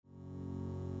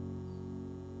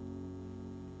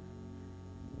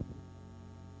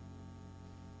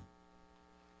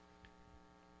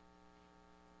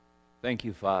Thank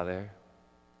you, Father.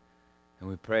 And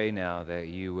we pray now that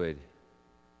you would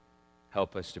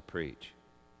help us to preach.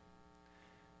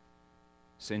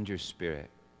 Send your Spirit.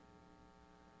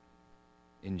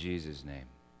 In Jesus' name,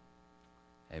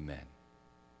 amen.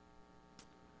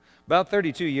 About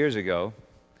 32 years ago,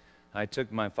 I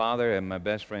took my father and my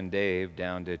best friend Dave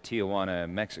down to Tijuana,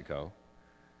 Mexico.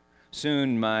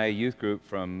 Soon, my youth group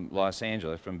from Los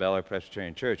Angeles, from Bel Air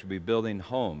Presbyterian Church, will be building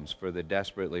homes for the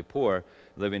desperately poor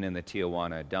living in the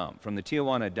Tijuana dump. From the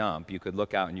Tijuana dump, you could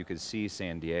look out and you could see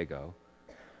San Diego.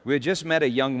 We had just met a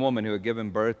young woman who had given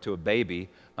birth to a baby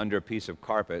under a piece of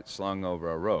carpet slung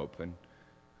over a rope. And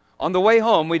on the way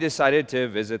home, we decided to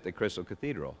visit the Crystal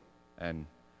Cathedral and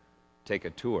take a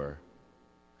tour.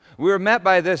 We were met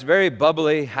by this very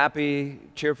bubbly, happy,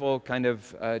 cheerful kind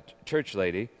of church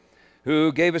lady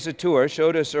who gave us a tour,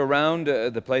 showed us around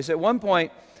the place. At one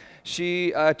point,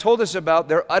 she told us about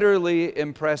their utterly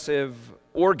impressive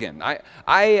organ,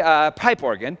 pipe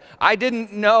organ. I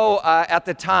didn't know at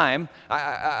the time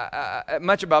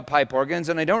much about pipe organs,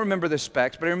 and I don't remember the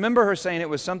specs, but I remember her saying it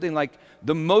was something like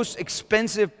the most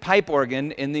expensive pipe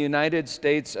organ in the United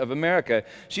States of America.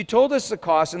 She told us the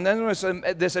cost, and then there was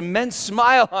this immense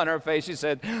smile on her face. She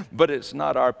said, "But it's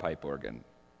not our pipe organ.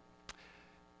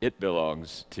 It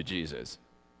belongs to Jesus."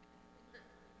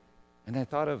 And I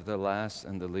thought of the last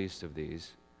and the least of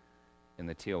these in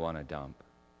the Tijuana dump.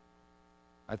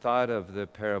 I thought of the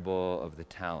parable of the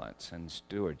talents and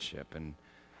stewardship, and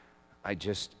I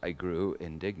grew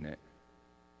indignant.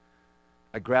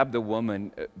 I grabbed the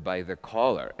woman by the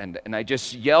collar, and I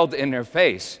just yelled in her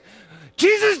face,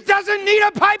 "Jesus doesn't need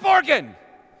a pipe organ!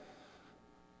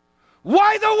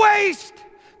 Why the waste?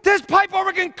 This pipe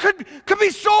organ could be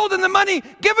sold and the money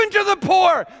given to the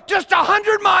poor just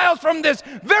 100 miles from this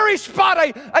very spot."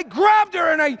 I grabbed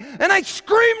her and I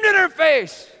screamed in her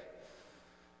face.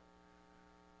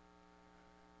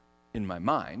 In my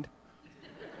mind,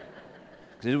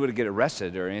 because I didn't get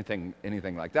arrested or anything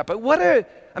like that. But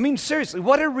seriously,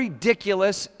 what a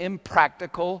ridiculous,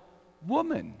 impractical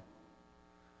woman.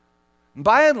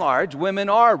 By and large, women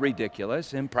are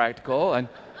ridiculous, impractical,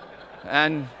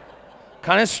 and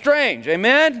kind of strange,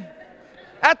 amen?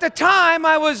 At the time,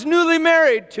 I was newly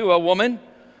married to a woman,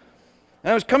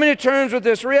 and I was coming to terms with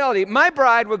this reality. My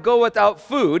bride would go without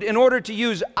food in order to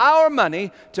use our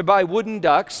money to buy wooden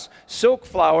ducks, silk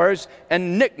flowers,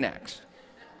 and knickknacks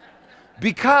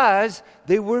because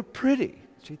they were pretty.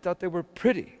 She thought they were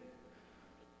pretty.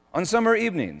 On summer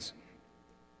evenings,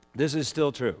 this is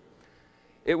still true.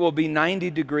 It will be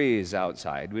 90 degrees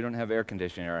outside. We don't have air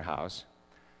conditioning in our house.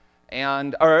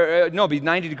 It'll be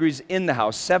 90 degrees in the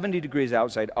house, 70 degrees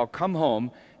outside. I'll come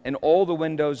home, and all the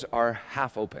windows are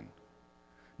half open.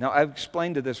 Now, I've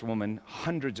explained to this woman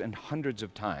hundreds and hundreds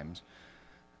of times,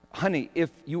 honey,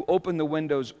 if you open the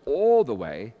windows all the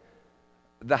way,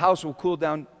 the house will cool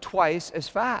down twice as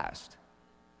fast.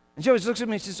 And she always looks at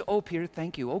me and says, "Oh, Peter,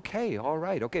 thank you. Okay, all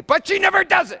right, okay." But she never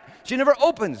does it. She never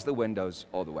opens the windows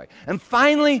all the way. And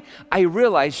finally, I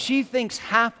realize she thinks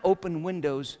half-open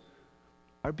windows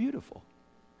are beautiful.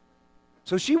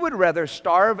 So she would rather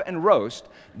starve and roast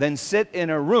than sit in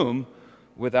a room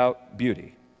without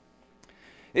beauty.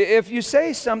 If you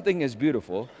say something is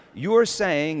beautiful, you're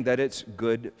saying that it's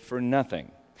good for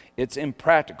nothing. It's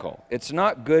impractical. It's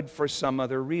not good for some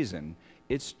other reason.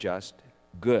 It's just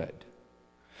good.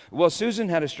 Well, Susan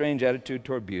had a strange attitude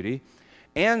toward beauty,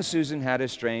 and Susan had a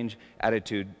strange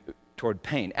attitude toward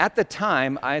pain. At the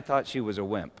time, I thought she was a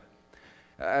wimp.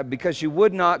 Because she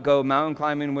would not go mountain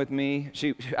climbing with me.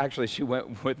 She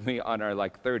went with me on our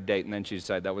third date, and then she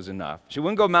decided that was enough. She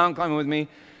wouldn't go mountain climbing with me.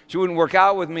 She wouldn't work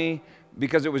out with me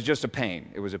because it was just a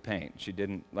pain. It was a pain. She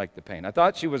didn't like the pain. I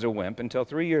thought she was a wimp until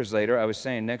 3 years later, I was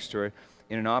standing next to her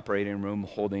in an operating room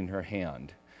holding her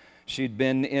hand. She'd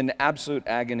been in absolute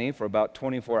agony for about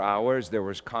 24 hours. There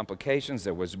was complications.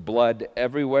 There was blood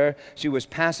everywhere. She was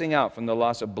passing out from the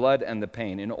loss of blood and the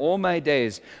pain. In all my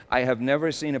days, I have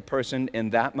never seen a person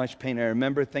in that much pain. I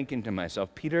remember thinking to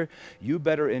myself, "Peter, you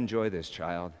better enjoy this,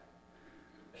 child,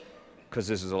 because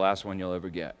this is the last one you'll ever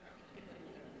get."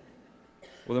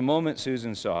 Well, the moment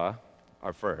Susan saw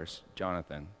our first,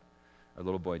 Jonathan, our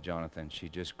little boy Jonathan, she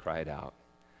just cried out.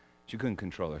 She couldn't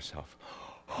control herself.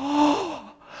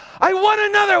 "Oh, I want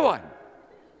another one!"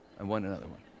 I want another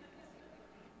one.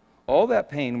 All that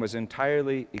pain was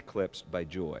entirely eclipsed by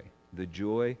joy, the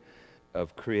joy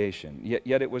of creation.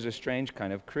 Yet it was a strange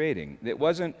kind of creating. It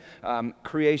wasn't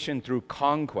creation through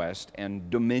conquest and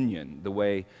dominion, the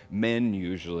way men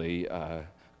usually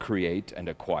create and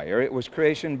acquire. It was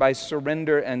creation by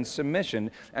surrender and submission.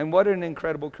 And what an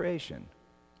incredible creation.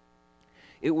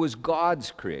 It was God's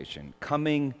creation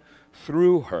coming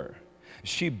through her.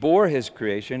 She bore his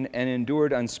creation and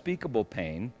endured unspeakable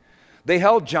pain. They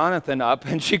held Jonathan up,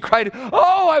 and she cried,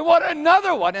 "Oh, I want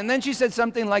another one." And then she said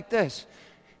something like this: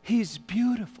 "He's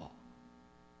beautiful."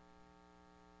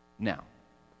 Now,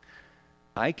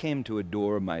 I came to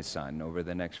adore my son over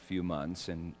the next few months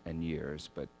and years,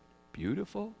 but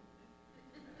beautiful?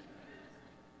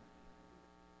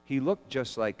 He looked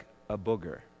just like a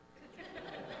booger.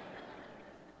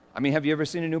 I mean, have you ever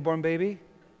seen a newborn baby?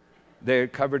 They're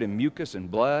covered in mucus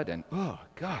and blood, and oh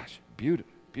gosh,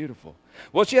 beautiful.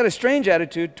 Well, she had a strange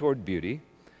attitude toward beauty,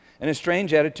 and a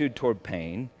strange attitude toward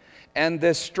pain, and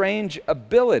this strange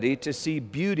ability to see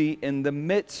beauty in the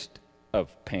midst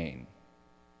of pain.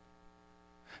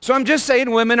 So I'm just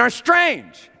saying women are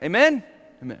strange. Amen?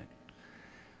 Amen.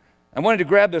 I wanted to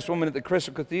grab this woman at the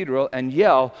Crystal Cathedral and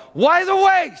yell, "Why the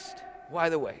waste? Why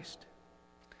the waste?"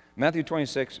 Matthew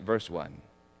 26, verse 1.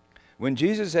 When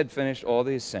Jesus had finished all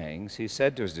these sayings, he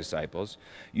said to his disciples,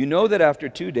 "You know that after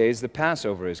 2 days the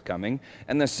Passover is coming,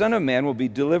 and the Son of Man will be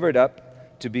delivered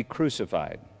up to be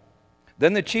crucified."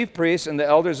 Then the chief priests and the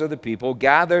elders of the people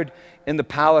gathered in the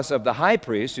palace of the high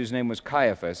priest, whose name was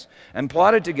Caiaphas, and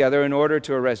plotted together in order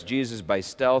to arrest Jesus by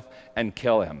stealth and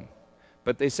kill him.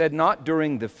 But they said, "Not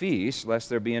during the feast, lest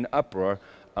there be an uproar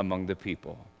among the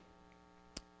people."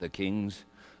 The kings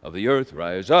of the earth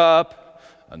rise up,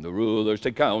 and the rulers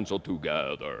take counsel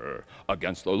together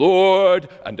against the Lord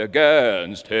and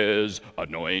against his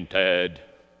anointed.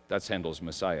 That's Handel's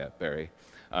Messiah, Barry.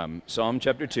 Psalm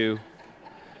chapter 2,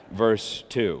 verse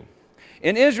 2.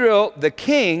 In Israel, the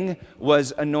king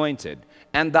was anointed,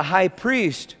 and the high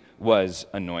priest was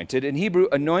anointed. In Hebrew,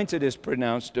 anointed is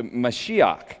pronounced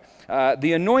Mashiach.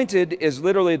 The anointed is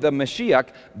literally the Mashiach,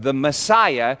 the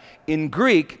Messiah. In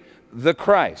Greek, the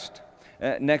Christ.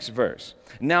 Next verse.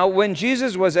 Now, when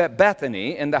Jesus was at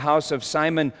Bethany in the house of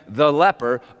Simon the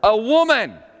leper, a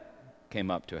woman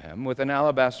came up to him with an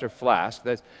alabaster flask.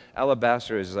 That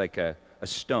alabaster is like a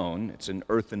stone. It's an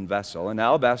earthen vessel. An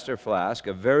alabaster flask,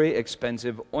 a very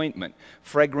expensive ointment,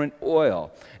 fragrant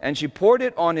oil. And she poured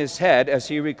it on his head as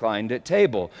he reclined at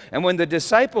table. And when the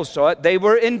disciples saw it, they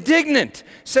were indignant,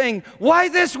 saying, "Why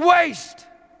this waste?"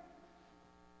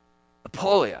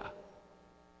 Apolia.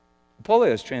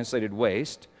 Apolia is translated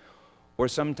waste, or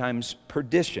sometimes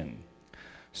perdition.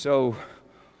 So,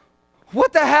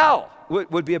 what the hell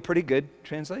would be a pretty good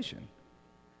translation.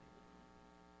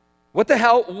 What the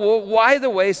hell? Why the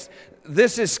waste?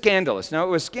 This is scandalous. Now, it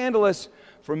was scandalous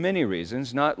for many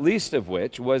reasons, not least of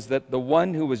which was that the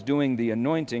one who was doing the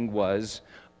anointing was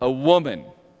a woman.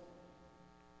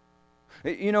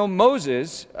 You know,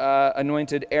 Moses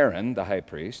anointed Aaron, the high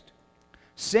priest.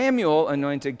 Samuel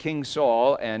anointed King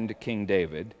Saul and King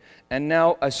David. And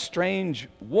now a strange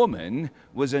woman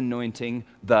was anointing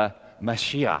the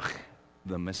Mashiach,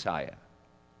 the Messiah.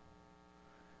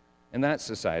 In that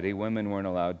society, women weren't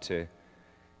allowed to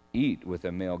eat with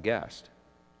a male guest.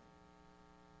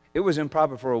 It was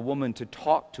improper for a woman to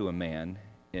talk to a man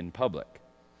in public.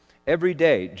 Every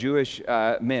day, Jewish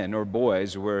men or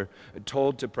boys were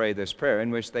told to pray this prayer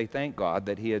in which they thanked God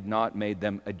that he had not made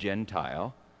them a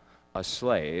Gentile, a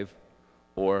slave,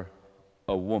 or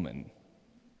a woman.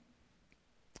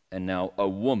 And now a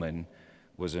woman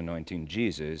was anointing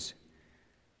Jesus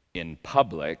in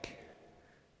public,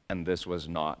 and this was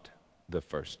not the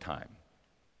first time.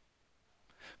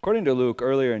 According to Luke,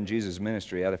 earlier in Jesus'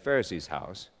 ministry at a Pharisee's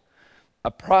house,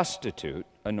 a prostitute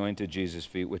anointed Jesus'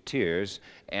 feet with tears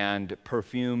and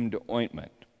perfumed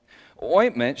ointment.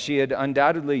 Ointment she had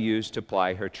undoubtedly used to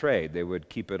ply her trade. They would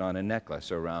keep it on a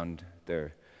necklace around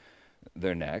their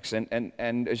necks.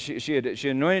 And she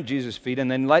anointed Jesus' feet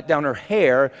and then let down her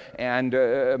hair and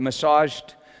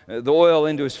massaged the oil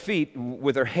into his feet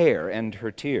with her hair and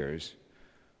her tears.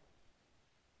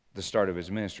 The start of his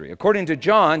ministry. According to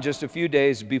John, just a few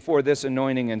days before this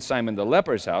anointing in Simon the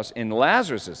leper's house, in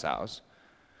Lazarus' house,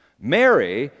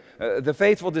 Mary, the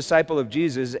faithful disciple of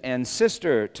Jesus and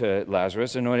sister to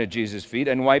Lazarus, anointed Jesus' feet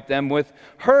and wiped them with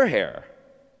her hair.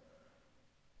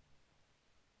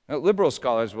 Now, liberal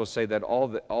scholars will say that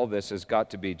all this has got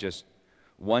to be just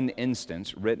one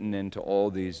instance written into all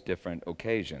these different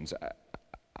occasions.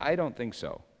 I don't think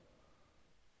so.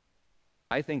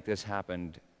 I think this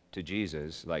happened to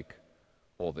Jesus like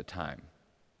all the time.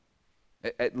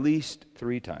 At least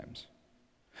 3 times.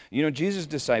 You know, Jesus'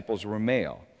 disciples were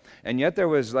male. And yet there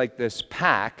was like this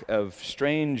pack of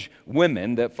strange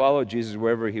women that followed Jesus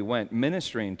wherever he went,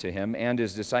 ministering to him and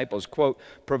his disciples, quote,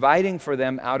 providing for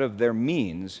them out of their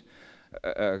means,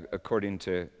 according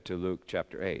to Luke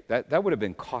chapter 8. That would have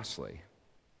been costly,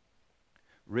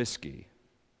 risky,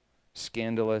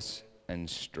 scandalous, and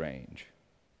strange.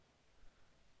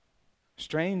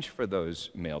 Strange for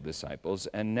those male disciples.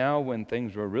 And now when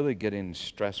things were really getting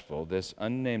stressful, this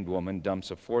unnamed woman dumps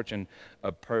a fortune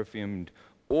of perfumed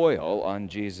oil on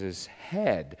Jesus'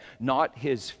 head. Not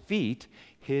his feet,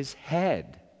 his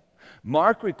head.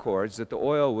 Mark records that the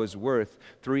oil was worth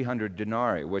 300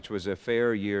 denarii, which was a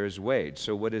fair year's wage.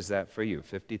 So what is that for you?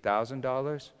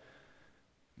 $50,000?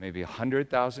 Maybe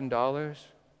 $100,000?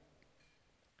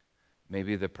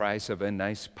 Maybe the price of a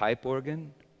nice pipe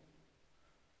organ?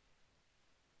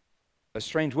 A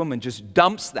strange woman just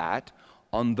dumps that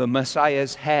on the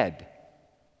Messiah's head.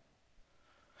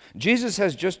 Jesus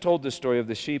has just told the story of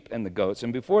the sheep and the goats,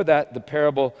 and before that, the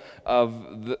parable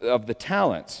of the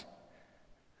talents.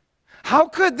 How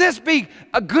could this be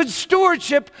a good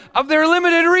stewardship of their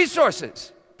limited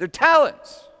resources, their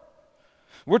talents?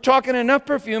 We're talking enough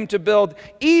perfume to build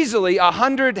easily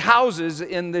 100 houses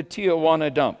in the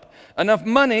Tijuana dump. Enough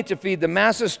money to feed the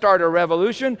masses, start a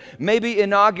revolution, maybe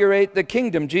inaugurate the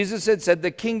kingdom. Jesus had said the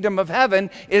kingdom of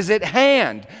heaven is at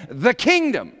hand. The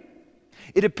kingdom.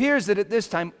 It appears that at this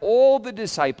time all the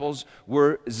disciples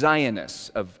were Zionists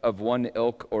of one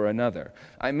ilk or another.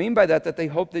 I mean by that they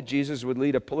hoped that Jesus would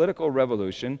lead a political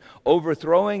revolution,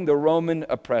 overthrowing the Roman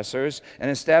oppressors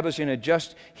and establishing a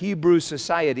just Hebrew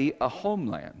society, a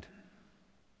homeland.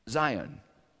 Zion.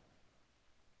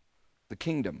 The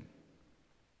kingdom.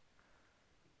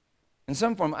 In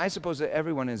some form, I suppose that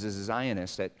everyone is a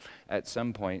Zionist at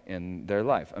some point in their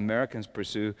life. Americans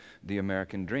pursue the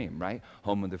American dream, right?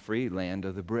 Home of the free, land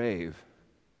of the brave,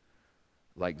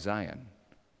 like Zion.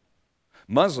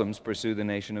 Muslims pursue the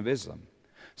nation of Islam,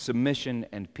 submission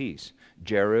and peace.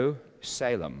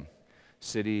 Jerusalem,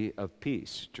 city of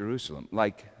peace, Jerusalem,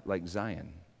 like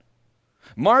Zion.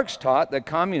 Marx taught that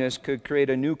communists could create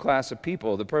a new class of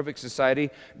people, the perfect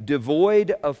society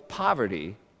devoid of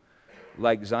poverty,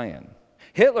 like Zion.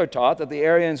 Hitler taught that the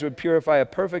Aryans would purify a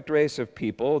perfect race of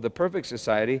people, the perfect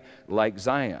society, like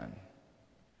Zion.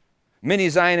 Many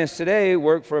Zionists today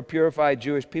work for a purified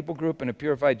Jewish people group and a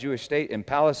purified Jewish state in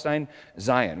Palestine,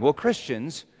 Zion. Well,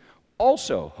 Christians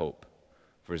also hope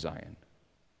for Zion.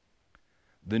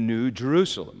 The New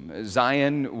Jerusalem.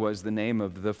 Zion was the name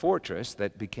of the fortress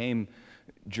that became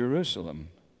Jerusalem.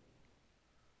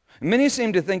 Many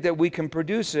seem to think that we can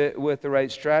produce it with the right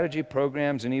strategy,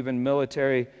 programs, and even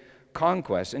military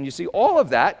conquest. And you see, all of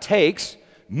that takes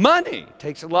money,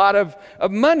 takes a lot of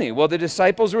money. Well, the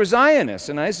disciples were Zionists,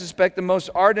 and I suspect the most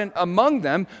ardent among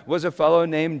them was a fellow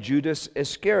named Judas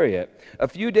Iscariot. A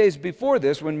few days before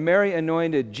this, when Mary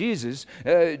anointed Jesus,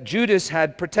 Judas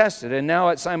had protested, and now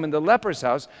at Simon the leper's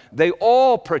house, they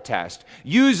all protest,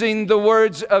 using the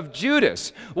words of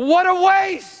Judas. What a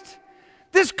waste!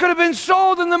 This could have been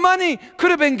sold and the money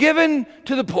could have been given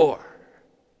to the poor.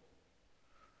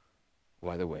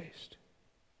 Why the waste?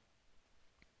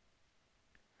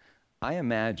 I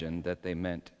imagine that they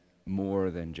meant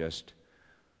more than just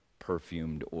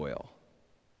perfumed oil.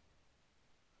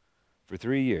 For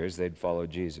 3 years, they'd followed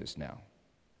Jesus now,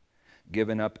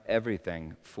 given up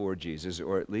everything for Jesus,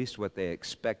 or at least what they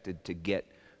expected to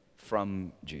get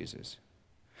from Jesus.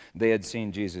 They had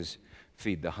seen Jesus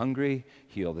feed the hungry,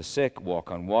 heal the sick, walk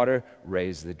on water,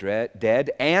 raise the dead,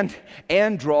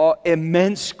 and draw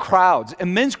immense crowds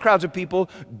of people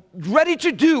ready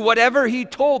to do whatever he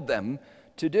told them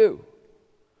to do.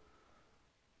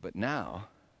 But now,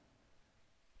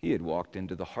 he had walked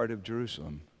into the heart of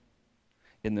Jerusalem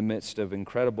in the midst of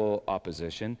incredible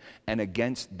opposition and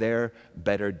against their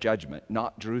better judgment.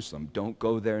 Not Jerusalem. Don't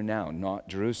go there now. Not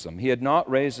Jerusalem. He had not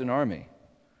raised an army,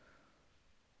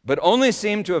 but only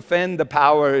seemed to offend the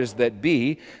powers that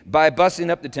be by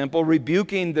busting up the temple,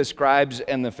 rebuking the scribes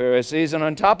and the Pharisees, and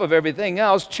on top of everything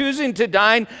else, choosing to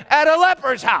dine at a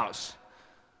leper's house.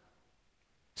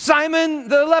 Simon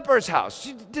the leper's house.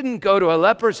 He didn't go to a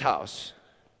leper's house.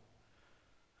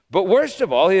 But worst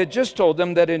of all, he had just told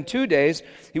them that in 2 days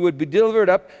he would be delivered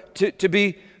up to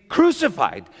be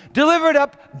crucified, delivered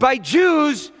up by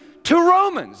Jews to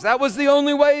Romans. That was the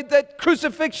only way that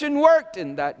crucifixion worked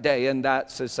in that day, in that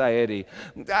society.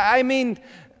 I mean,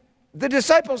 the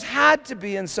disciples had to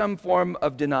be in some form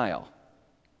of denial.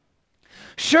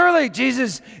 Surely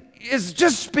Jesus is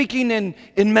just speaking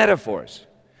in metaphors.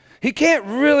 He can't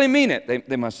really mean it,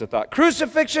 they must have thought.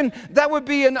 Crucifixion, that would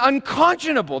be an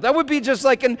unconscionable. That would be just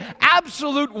like an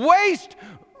absolute waste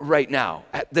right now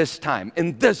at this time,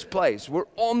 in this place. We're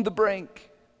on the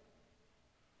brink.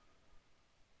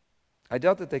 I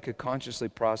doubt that they could consciously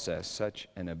process such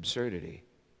an absurdity.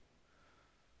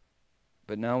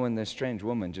 But now when this strange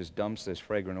woman just dumps this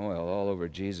fragrant oil all over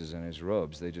Jesus and his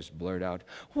robes, they just blurt out,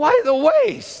 "Why the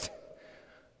waste?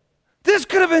 This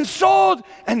could have been sold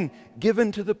and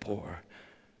given to the poor."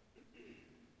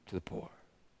 to the poor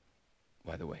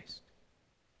by the waist.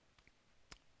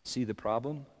 See the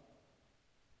problem?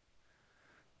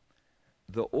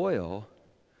 The oil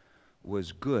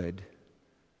was good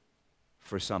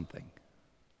for something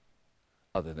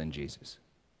other than Jesus.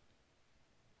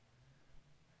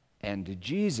 And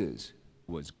Jesus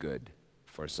was good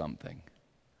for something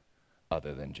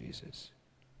other than Jesus.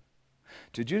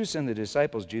 To Judas and the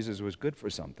disciples, Jesus was good for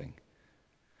something.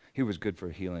 He was good for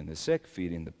healing the sick,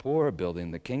 feeding the poor,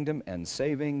 building the kingdom, and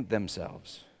saving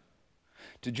themselves.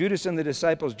 To Judas and the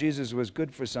disciples, Jesus was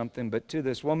good for something, but to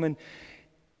this woman,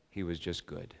 he was just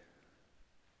good.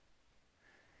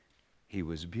 He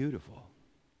was beautiful.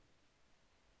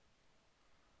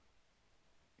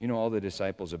 You know, all the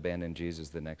disciples abandoned Jesus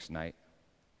the next night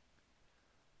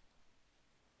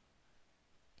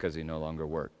because he no longer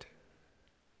worked.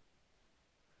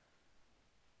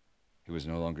 He was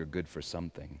no longer good for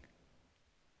something.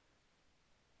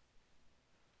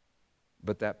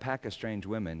 But that pack of strange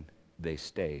women, they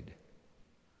stayed.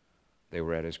 They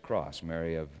were at his cross.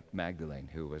 Mary of Magdalene,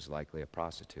 who was likely a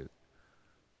prostitute.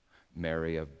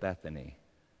 Mary of Bethany.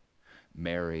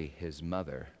 Mary, his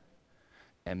mother.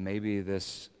 And maybe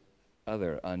this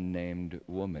other unnamed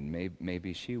woman,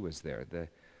 maybe she was there.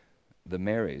 The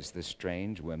Marys, the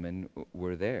strange women,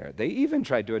 were there. They even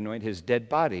tried to anoint his dead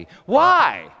body.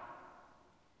 Why?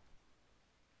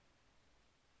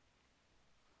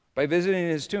 By visiting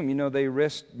his tomb. You know, they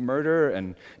risked murder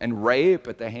and rape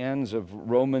at the hands of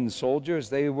Roman soldiers.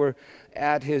 They were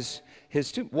at his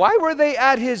tomb. Why were they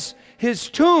at his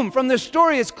tomb? From the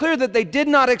story, it's clear that they did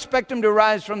not expect him to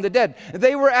rise from the dead.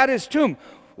 They were at his tomb.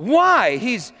 Why?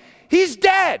 He's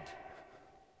dead.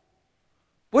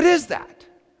 What is that?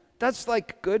 That's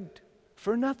like good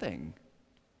for nothing.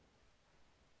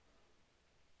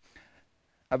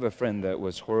 I have a friend that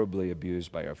was horribly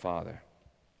abused by her father.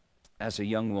 As a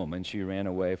young woman, she ran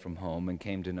away from home and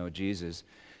came to know Jesus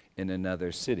in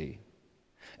another city.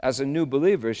 As a new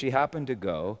believer, she happened to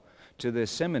go to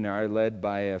this seminar led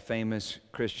by a famous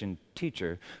Christian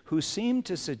teacher who seemed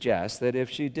to suggest that if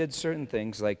she did certain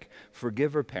things like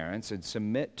forgive her parents and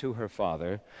submit to her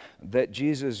father, that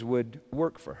Jesus would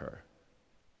work for her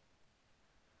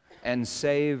and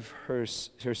save her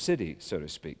city, so to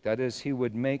speak. That is, he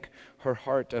would make her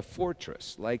heart a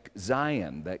fortress like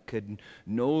Zion that could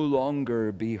no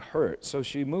longer be hurt. So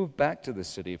she moved back to the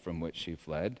city from which she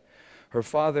fled. Her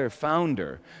father found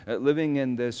her living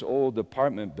in this old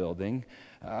apartment building.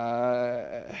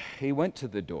 He went to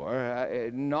the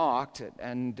door, knocked,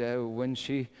 and when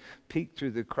she peeked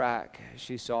through the crack,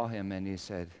 she saw him and he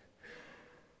said,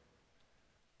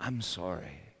 "I'm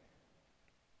sorry."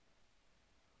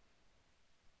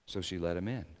 So she let him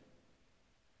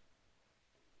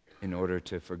in order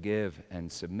to forgive and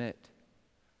submit.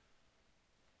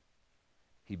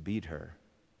 He beat her,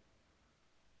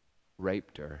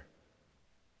 raped her,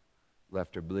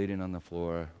 left her bleeding on the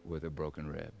floor with a broken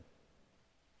rib.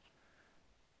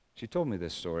 She told me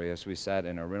this story as we sat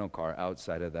in a rental car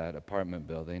outside of that apartment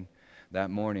building. That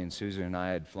morning, Susan and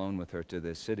I had flown with her to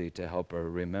this city to help her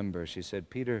remember. She said,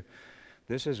 "Peter,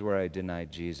 this is where I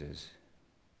denied Jesus.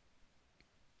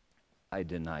 I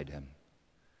denied him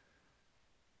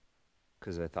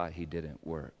because I thought he didn't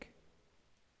work.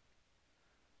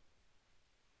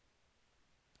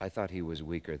 I thought he was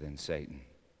weaker than Satan.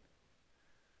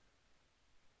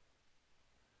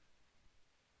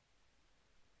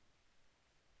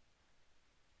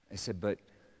 I said, but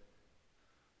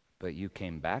you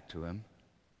came back to him."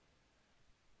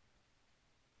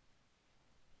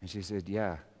 And she said,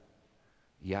 yeah,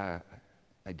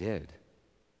 I did.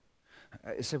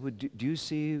 I said, well, do you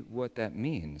see what that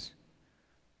means?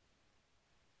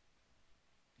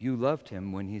 You loved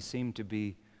him when he seemed to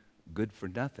be good for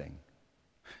nothing.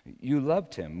 You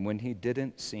loved him when he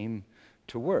didn't seem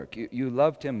to work. You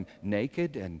loved him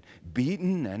naked and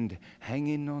beaten and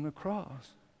hanging on a cross.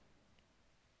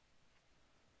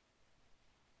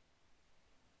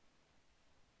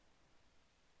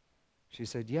 She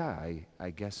said, yeah, I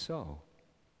guess so.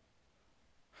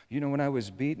 You know, when I was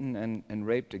beaten and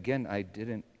raped again, I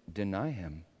didn't deny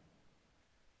him.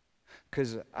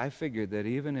 Because I figured that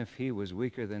even if he was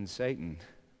weaker than Satan,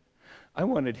 I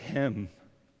wanted him.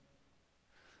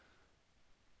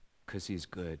 Because he's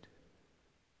good.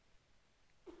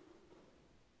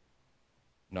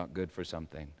 Not good for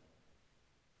something,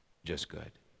 just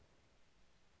good.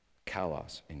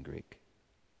 Kalos in Greek.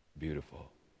 Beautiful.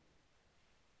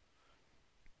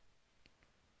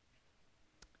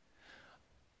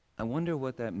 I wonder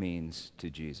what that means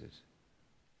to Jesus.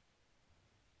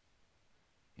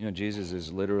 You know, Jesus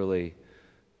is literally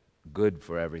good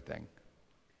for everything.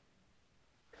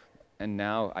 And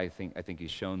now I think he's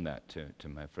shown that to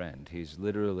my friend. He's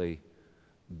literally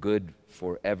good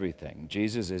for everything.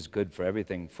 Jesus is good for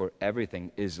everything, for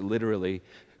everything is literally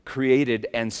created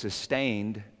and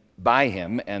sustained by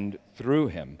him and through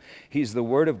him. He's the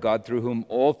Word of God through whom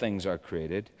all things are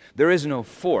created. There is no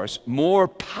force more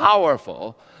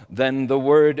powerful than the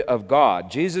Word of God.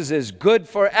 Jesus is good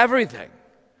for everything.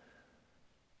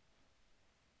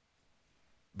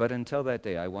 But until that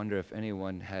day, I wonder if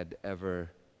anyone had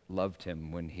ever loved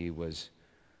him when he was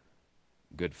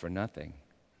good for nothing,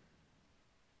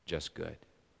 just good.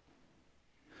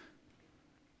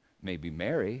 Maybe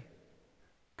Mary,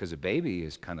 because a baby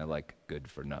is kind of like good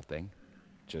for nothing,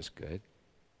 just good.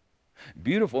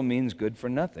 Beautiful means good for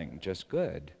nothing, just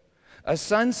good. A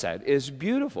sunset is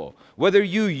beautiful. Whether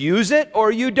you use it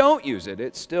or you don't use it,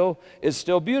 it's still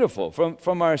beautiful.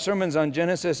 From our sermons on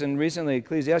Genesis and recently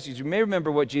Ecclesiastes, you may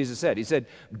remember what Jesus said. He said,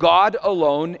 God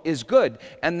alone is good.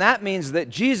 And that means that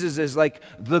Jesus is like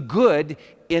the good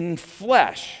in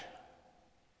flesh.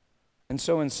 And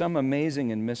so in some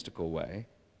amazing and mystical way,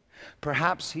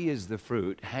 perhaps he is the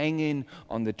fruit hanging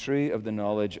on the tree of the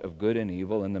knowledge of good and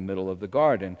evil in the middle of the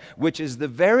garden, which is the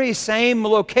very same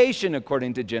location,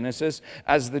 according to Genesis,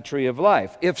 as the tree of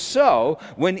life. If so,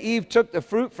 when Eve took the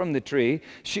fruit from the tree,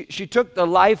 she took the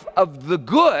life of the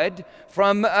good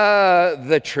from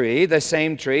the tree, the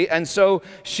same tree, and so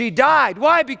she died.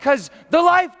 Why? Because the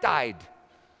life died.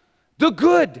 The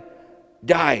good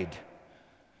died.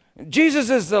 Jesus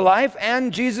is the life,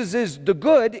 and Jesus is the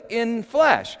good in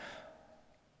flesh.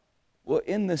 Well,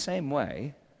 in the same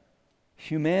way,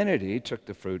 humanity took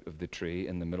the fruit of the tree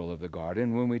in the middle of the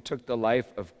garden when we took the life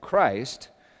of Christ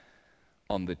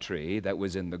on the tree that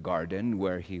was in the garden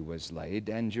where he was laid.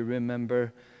 And you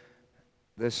remember,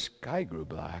 the sky grew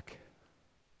black.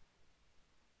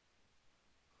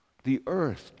 The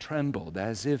earth trembled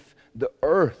as if the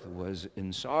earth was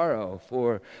in sorrow,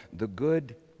 for the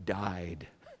good died.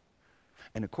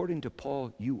 And according to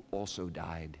Paul, you also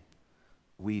died.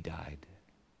 We died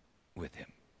with him.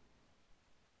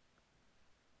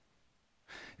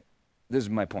 This is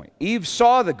my point. Eve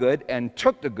saw the good and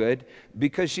took the good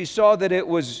because she saw that it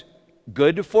was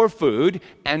good for food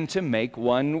and to make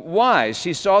one wise.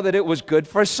 She saw that it was good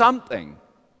for something.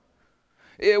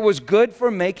 It was good for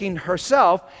making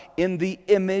herself in the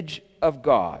image of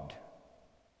God.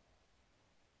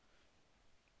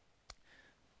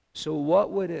 So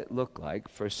what would it look like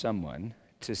for someone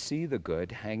to see the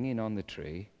good hanging on the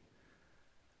tree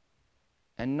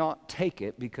and not take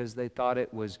it because they thought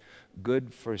it was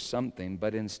good for something,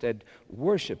 but instead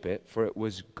worship it for it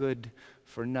was good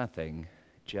for nothing,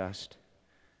 just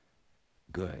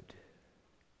good?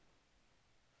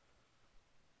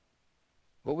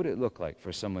 What would it look like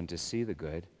for someone to see the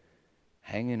good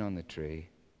hanging on the tree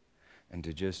and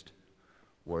to just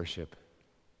worship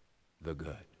the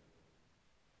good?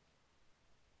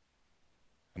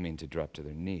 I mean, to drop to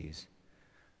their knees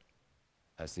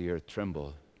as the earth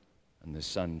trembled and the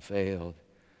sun failed,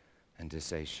 and to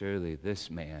say, surely this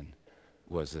man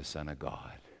was the Son of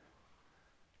God.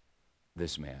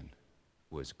 This man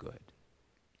was good.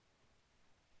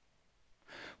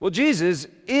 Well, Jesus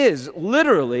is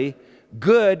literally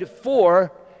good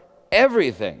for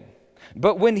everything.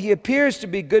 But when he appears to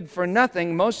be good for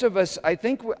nothing, most of us, I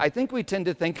think we tend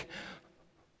to think,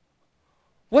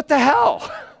 what the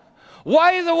hell?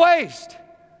 Why the waste?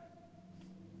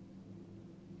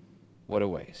 What a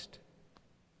waste.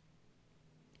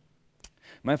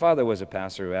 My father was a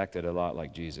pastor who acted a lot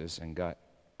like Jesus and got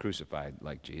crucified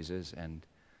like Jesus, and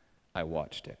I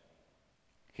watched it.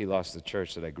 He lost the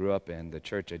church that I grew up in, the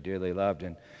church I dearly loved,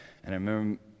 and I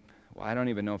remember, well, I don't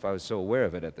even know if I was so aware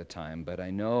of it at the time, but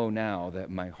I know now that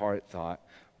my heart thought,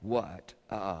 what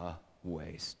a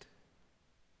waste.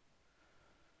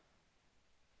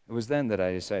 It was then that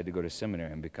I decided to go to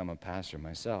seminary and become a pastor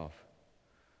myself.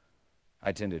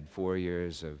 I attended 4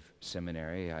 years of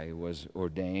seminary. I was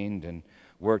ordained and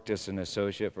worked as an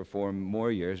associate for 4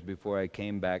 more years before I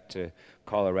came back to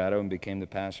Colorado and became the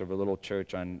pastor of a little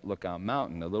church on Lookout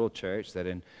Mountain, a little church that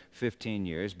in 15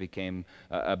 years became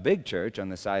a big church on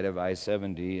the side of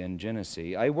I-70 in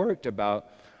Genesee. I worked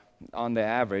about, on the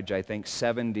average, I think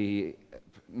 70,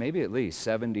 maybe at least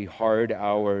 70 hard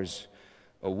hours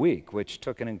a week, which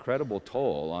took an incredible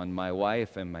toll on my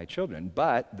wife and my children,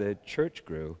 but the church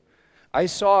grew. I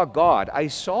saw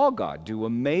God do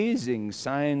amazing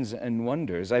signs and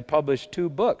wonders. I published 2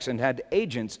 books and had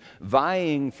agents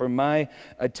vying for my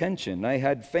attention. I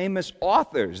had famous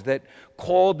authors that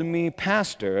called me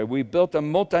pastor. We built a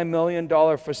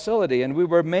multi-million-dollar facility, and we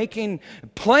were making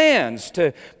plans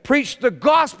to preach the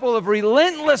gospel of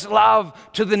relentless love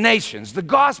to the nations, the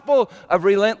gospel of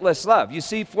relentless love. You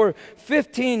see, for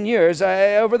 15 years,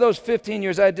 over those 15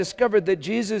 years, I discovered that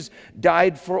Jesus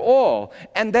died for all,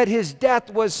 and that his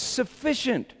death was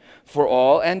sufficient for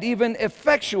all, and even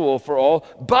effectual for all,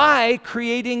 by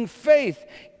creating faith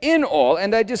in all.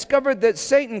 And I discovered that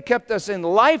Satan kept us in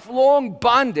lifelong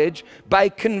bondage by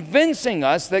convincing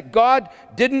us that God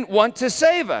didn't want to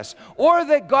save us, or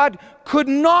that God could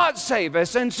not save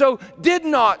us, and so did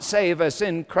not save us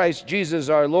in Christ Jesus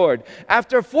our Lord.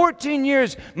 After 14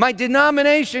 years, my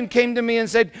denomination came to me and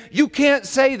said, "You can't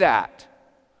say that.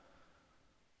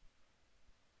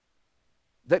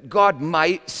 That God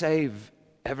might save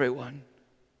everyone,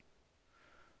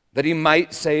 that he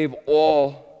might save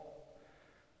all.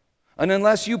 And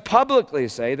unless you publicly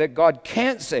say that God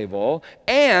can't save all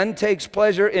and takes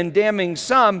pleasure in damning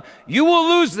some, you will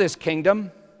lose this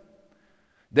kingdom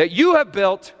that you have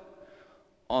built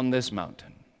on this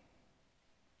mountain."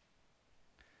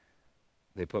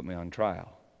 They put me on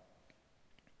trial.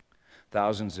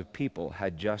 Thousands of people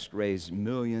had just raised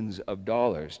millions of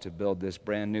dollars to build this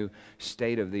brand new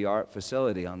state-of-the-art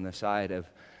facility on the side of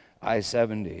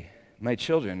I-70. My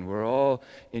children were all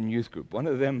in youth group. One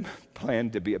of them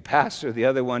planned to be a pastor. The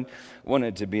other one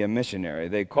wanted to be a missionary.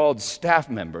 They called staff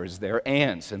members their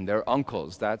aunts and their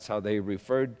uncles. That's how they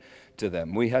referred to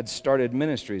them. We had started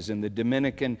ministries in the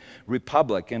Dominican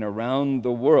Republic and around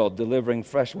the world, delivering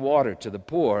fresh water to the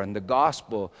poor and the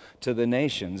gospel to the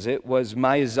nations. It was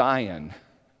my Zion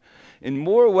in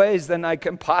more ways than I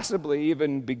can possibly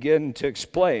even begin to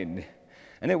explain.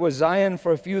 And it was Zion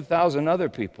for a few thousand other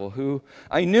people who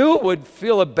I knew would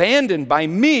feel abandoned by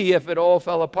me if it all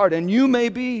fell apart. And you may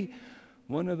be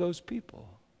one of those people.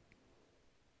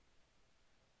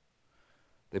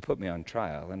 They put me on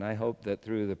trial, and I hope that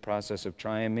through the process of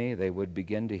trying me, they would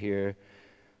begin to hear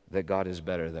that God is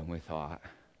better than we thought.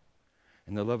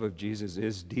 And the love of Jesus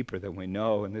is deeper than we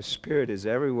know, and the Spirit is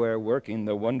everywhere working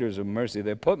the wonders of mercy.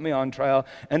 They put me on trial,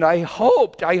 and I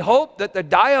hoped that the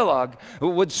dialogue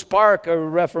would spark a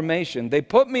reformation. They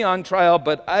put me on trial,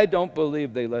 but I don't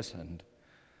believe they listened.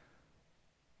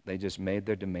 They just made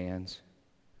their demands.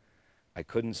 I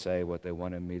couldn't say what they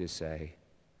wanted me to say,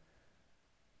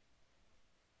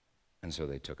 and so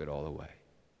they took it all away.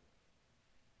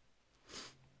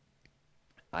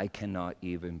 I cannot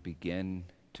even begin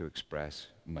to express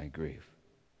my grief.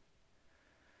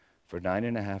 For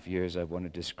 9.5 years, I've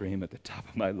wanted to scream at the top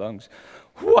of my lungs,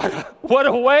 what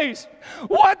a waste!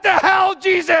 What the hell,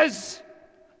 Jesus?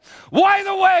 Why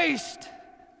the waste?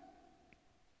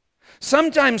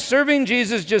 Sometimes serving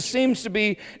Jesus just seems to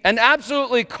be an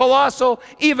absolutely colossal,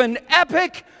 even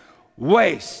epic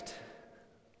waste.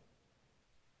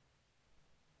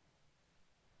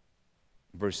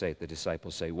 Verse 8, the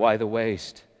disciples say, "Why the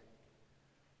waste?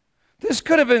 This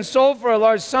could have been sold for a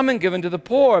large sum and given to the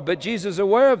poor." But Jesus,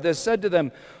 aware of this, said to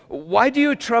them, "Why do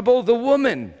you trouble the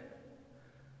woman?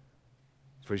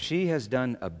 For she has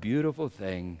done a beautiful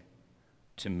thing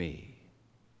to me.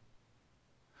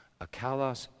 A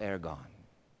kalos ergon,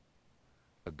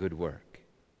 a good work."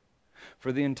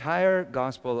 For the entire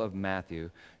Gospel of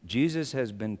Matthew, Jesus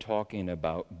has been talking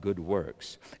about good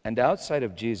works. And outside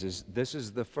of Jesus, this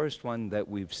is the first one that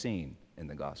we've seen in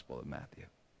the Gospel of Matthew.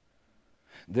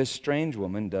 This strange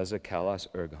woman does a kalos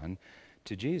ergon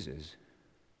to Jesus.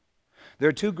 There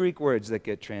are two Greek words that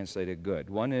get translated good.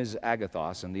 One is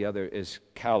agathos and the other is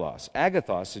kalos.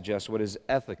 Agathos suggests what is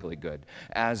ethically good,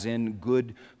 as in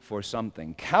good for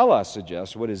something. Kalos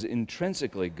suggests what is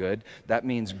intrinsically good. That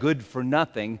means good for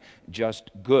nothing, just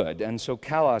good. And so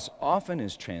kalos often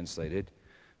is translated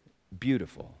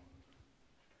beautiful.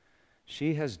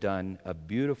 She has done a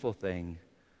beautiful thing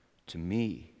to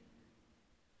me.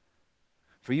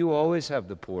 For you always have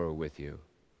the poor with you,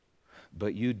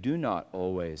 but you do not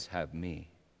always have me.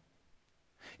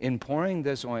 In pouring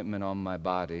this ointment on my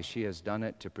body, she has done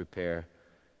it to prepare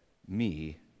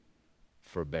me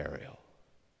for burial.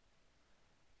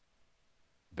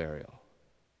 Burial.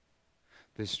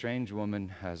 This strange woman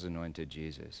has anointed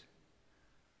Jesus,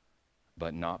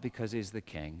 but not because he's the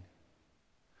king,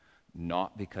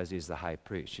 not because he's the high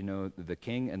priest. You know, the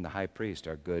king and the high priest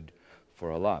are good for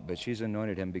a lot, but she's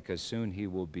anointed him because soon he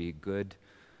will be good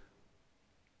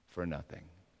for nothing.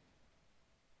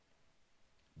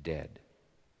 Dead.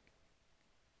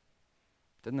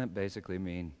 Doesn't that basically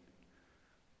mean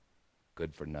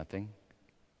good for nothing?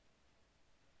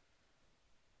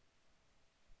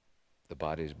 The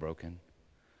body is broken.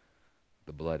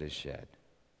 The blood is shed.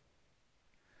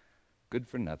 Good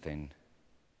for nothing,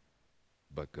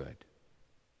 but good.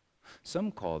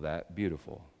 Some call that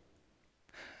beautiful.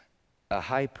 A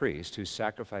high priest who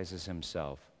sacrifices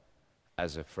himself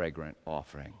as a fragrant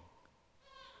offering.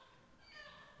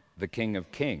 The King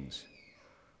of Kings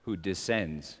who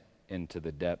descends into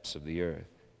the depths of the earth.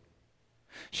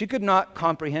 She could not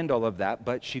comprehend all of that,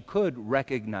 but she could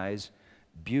recognize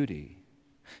beauty.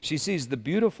 She sees the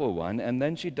beautiful one, and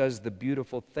then she does the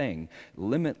beautiful thing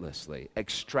limitlessly,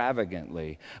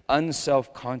 extravagantly,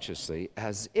 unselfconsciously,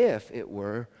 as if it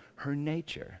were her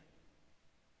nature.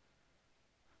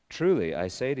 Truly, I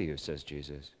say to you, says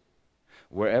Jesus,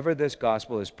 wherever this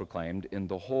gospel is proclaimed, in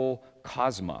the whole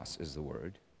cosmos is the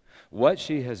word, what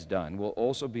she has done will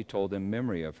also be told in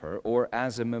memory of her or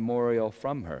as a memorial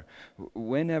from her,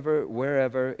 whenever,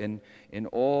 wherever, in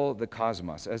all the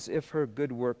cosmos, as if her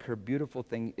good work, her beautiful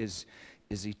thing is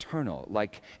eternal,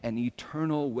 like an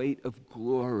eternal weight of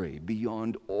glory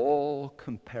beyond all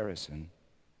comparison.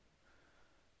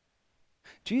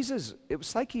 Jesus, it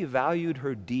was like he valued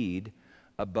her deed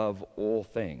above all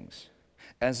things,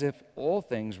 as if all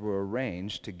things were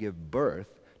arranged to give birth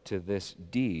to this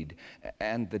deed.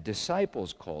 And the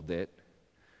disciples called it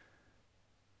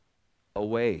a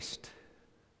waste.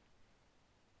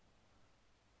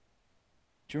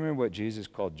 Do you remember what Jesus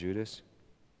called Judas?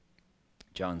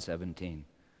 John 17,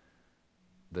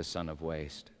 the son of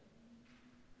waste.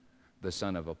 The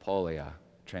son of Apolia,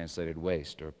 translated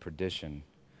waste or perdition.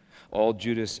 All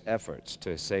Judas' efforts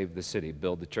to save the city,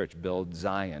 build the church, build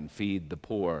Zion, feed the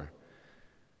poor,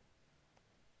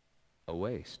 a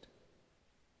waste.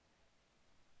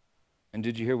 And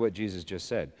did you hear what Jesus just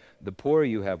said? The poor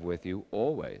you have with you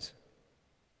always.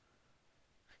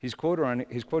 He's quoting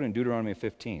Deuteronomy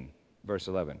 15, verse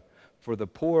 11. For the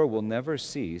poor will never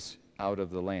cease out of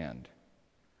the land.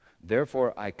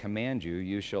 Therefore I command you,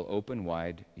 you shall open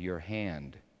wide your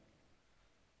hand.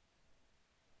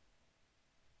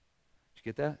 Did you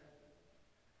get that?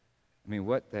 I mean,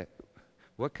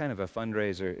 what kind of a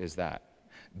fundraiser is that?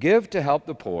 Give to help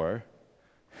the poor,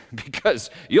 because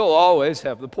you'll always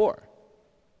have the poor.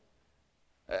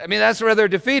 I mean, that's rather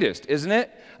defeatist, isn't it?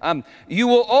 You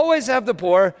will always have the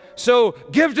poor, so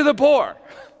give to the poor.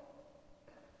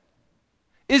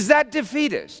 Is that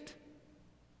defeatist?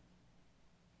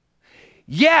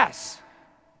 Yes,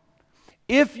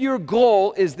 if your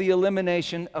goal is the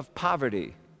elimination of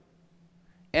poverty.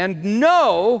 And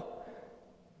no,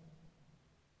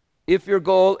 if your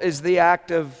goal is the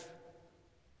act of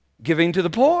giving to the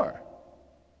poor.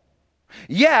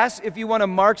 Yes, if you want a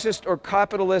Marxist or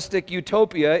capitalistic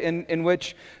utopia in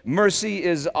which mercy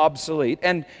is obsolete.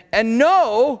 And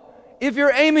no, if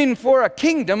you're aiming for a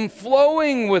kingdom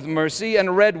flowing with mercy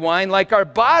and red wine, like our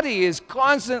body is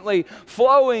constantly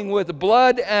flowing with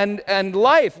blood and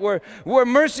life, where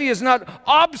mercy is not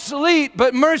obsolete,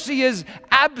 but mercy is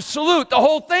absolute. The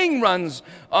whole thing runs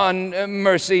on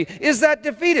mercy. Is that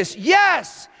defeatist?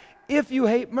 Yes, if you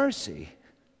hate mercy.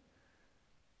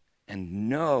 And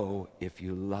no, if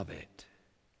you love it.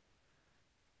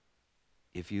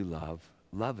 If you love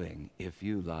loving. If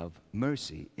you love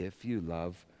mercy. If you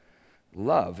love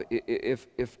love.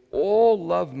 If all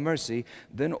love mercy,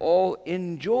 then all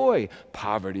enjoy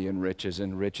poverty and riches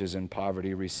and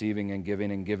poverty, receiving and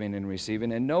giving and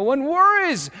receiving, and no one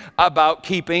worries about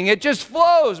keeping. It just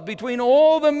flows between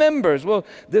all the members. Well,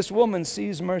 this woman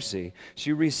sees mercy.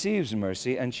 She receives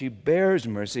mercy, and she bears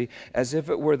mercy as if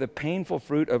it were the painful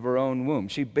fruit of her own womb.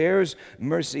 She bears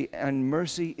mercy, and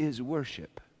mercy is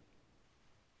worship.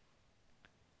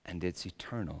 And it's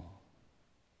eternal.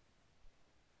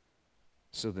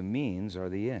 So the means are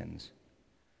the ends,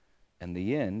 and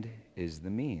the end is the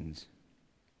means.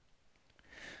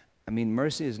 I mean,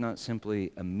 mercy is not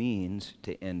simply a means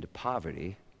to end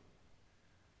poverty,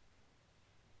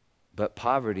 but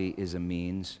poverty is a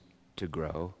means to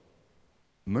grow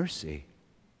mercy.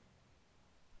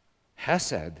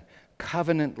 Hesed,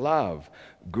 covenant love,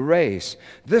 grace.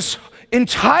 This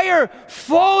entire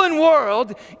fallen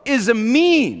world is a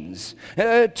means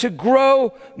to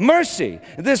grow mercy.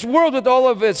 This world with all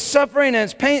of its suffering and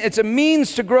its pain, it's a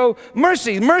means to grow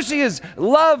mercy. Mercy is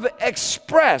love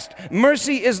expressed.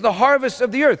 Mercy is the harvest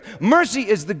of the earth. Mercy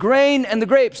is the grain and the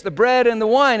grapes, the bread and the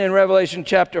wine in Revelation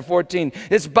chapter 14.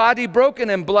 Its body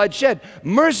broken and blood shed.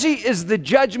 Mercy is the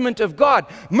judgment of God.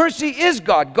 Mercy is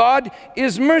God. God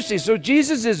is mercy. So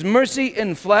Jesus is mercy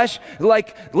in flesh,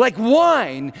 like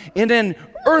wine in an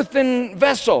earthen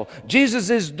vessel. Jesus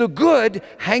is the good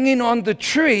hanging on the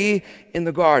tree in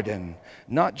the garden.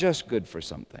 Not just good for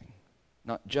something.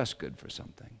 Not just good for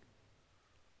something.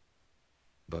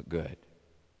 But good.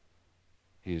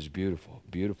 He is beautiful.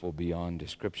 Beautiful beyond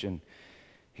description.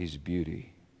 He's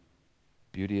beauty.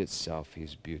 Beauty itself,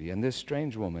 he's beauty. And this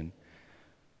strange woman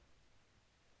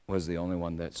was the only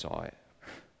one that saw it.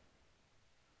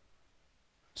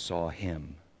 Saw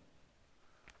him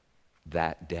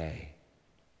that day.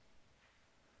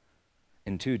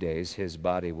 In 2 days, his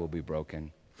body will be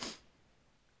broken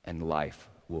and life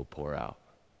will pour out.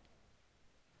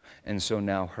 And so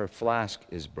now her flask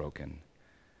is broken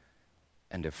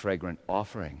and a fragrant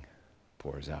offering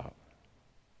pours out.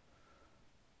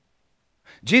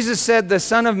 Jesus said the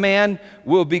Son of Man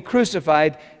will be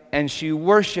crucified, and she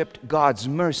worshiped God's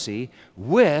mercy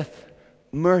with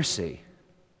mercy.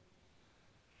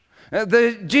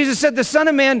 Jesus said the Son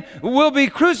of Man will be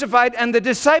crucified, and the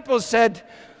disciples said,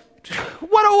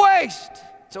 what a waste!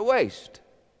 It's a waste.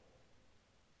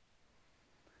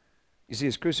 You see,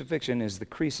 his crucifixion is the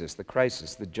crisis,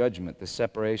 the judgment, the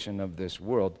separation of this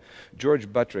world.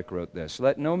 George Buttrick wrote this: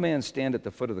 let no man stand at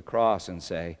the foot of the cross and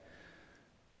say,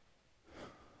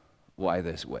 why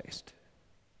this waste?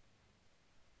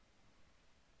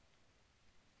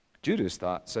 Judas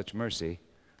thought such mercy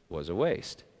was a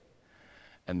waste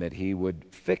and that he would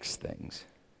fix things.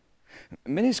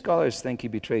 Many scholars think he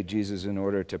betrayed Jesus in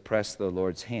order to press the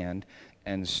Lord's hand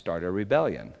and start a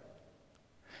rebellion.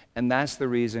 And that's the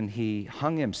reason he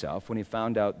hung himself when he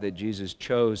found out that Jesus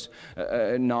chose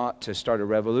not to start a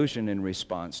revolution in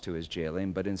response to his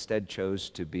jailing, but instead chose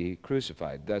to be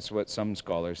crucified. That's what some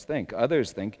scholars think.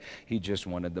 Others think he just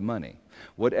wanted the money.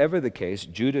 Whatever the case,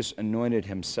 Judas anointed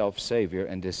himself Savior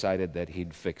and decided that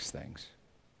he'd fix things.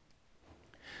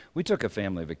 We took a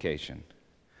family vacation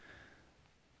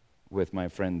with my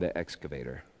friend the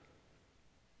excavator.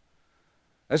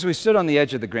 As we stood on the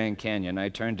edge of the Grand Canyon, I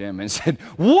turned to him and said,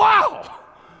 wow,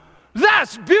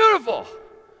 that's beautiful.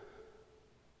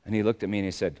 And he looked at me and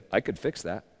he said, I could fix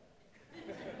that.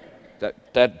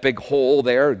 That big hole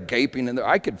there, gaping in there,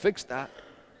 I could fix that.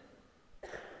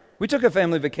 We took a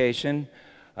family vacation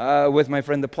with my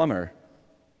friend the plumber.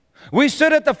 We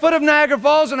stood at the foot of Niagara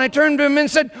Falls, and I turned to him and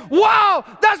said, wow,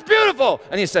 that's beautiful.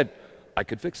 And he said, I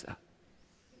could fix that.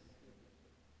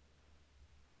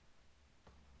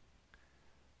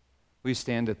 We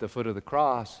stand at the foot of the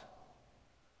cross,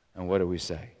 and what do we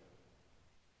say?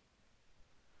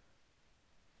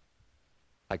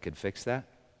 I could fix that.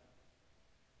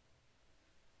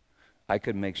 I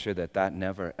could make sure that that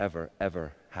never, ever,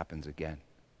 ever happens again.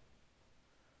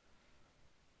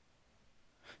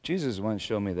 Jesus once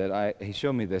showed me that he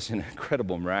showed me this in an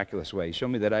incredible, miraculous way. He showed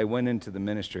me that I went into the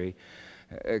ministry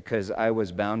because I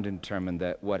was bound and determined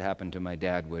that what happened to my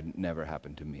dad would never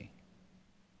happen to me.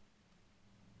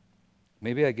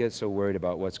 Maybe I get so worried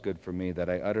about what's good for me that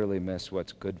I utterly miss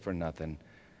what's good for nothing,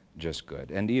 just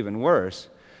good. And even worse,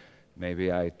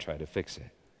 maybe I try to fix it.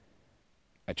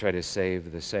 I try to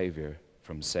save the Savior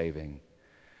from saving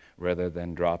rather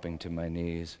than dropping to my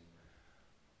knees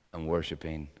and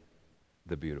worshiping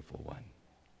the beautiful one.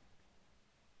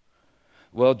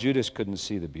 Well, Judas couldn't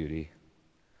see the beauty,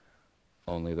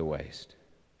 only the waste.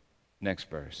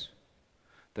 Next verse.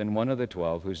 Then one of the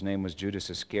 12, whose name was Judas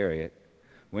Iscariot,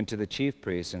 went to the chief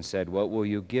priests and said, what will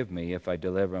you give me if I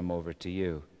deliver him over to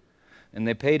you? And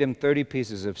they paid him 30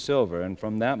 pieces of silver, and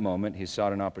from that moment he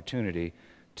sought an opportunity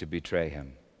to betray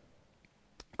him.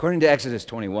 According to Exodus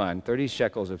 21, 30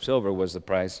 shekels of silver was the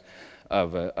price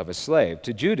of a slave.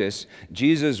 To Judas,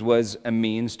 Jesus was a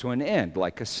means to an end,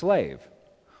 like a slave,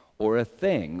 or a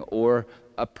thing, or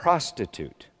a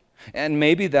prostitute. And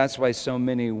maybe that's why so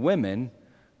many women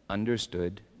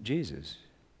understood Jesus.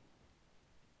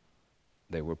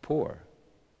 They were poor.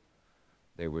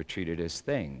 They were treated as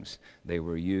things. They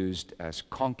were used as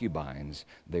concubines.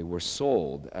 They were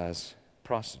sold as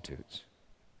prostitutes.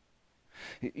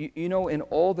 You know, in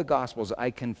all the Gospels,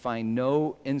 I can find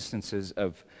no instances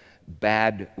of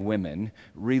bad women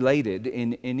related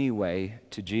in any way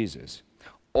to Jesus.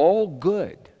 All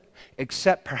good,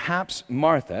 except perhaps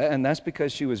Martha, and that's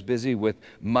because she was busy with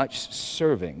much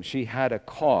serving. She had a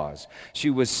cause. She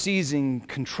was seizing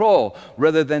control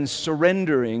rather than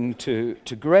surrendering to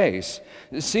grace.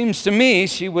 It seems to me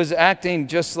she was acting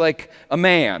just like a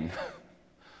man.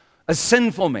 A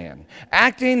sinful man,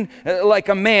 acting like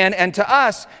a man, and to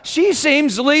us, she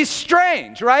seems least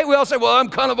strange, right? We all say, well, I'm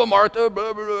kind of a Martha,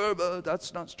 blah, blah, blah, blah.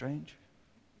 That's not strange.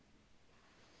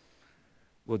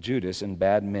 Well, Judas and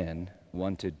bad men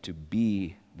wanted to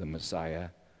be the Messiah.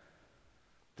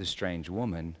 The strange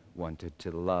woman wanted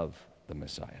to love the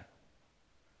Messiah.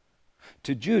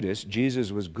 To Judas,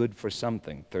 Jesus was good for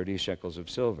something, 30 shekels of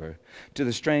silver. To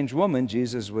the strange woman,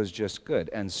 Jesus was just good.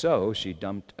 And so she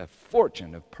dumped a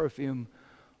fortune of perfume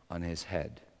on his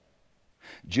head.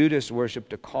 Judas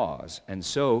worshiped a cause, and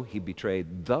so he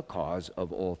betrayed the cause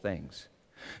of all things.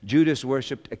 Judas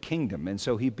worshiped a kingdom, and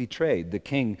so he betrayed the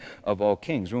king of all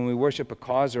kings. When we worship a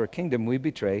cause or a kingdom, we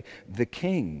betray the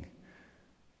king.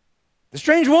 The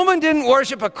strange woman didn't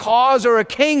worship a cause or a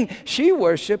king. She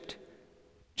worshiped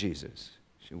Jesus.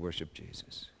 She worshiped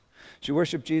Jesus. She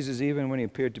worshiped Jesus even when he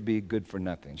appeared to be good for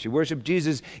nothing. She worshiped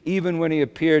Jesus even when he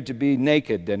appeared to be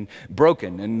naked and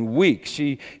broken and weak.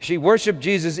 She worshiped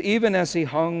Jesus even as he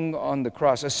hung on the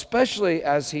cross, especially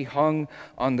as he hung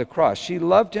on the cross. She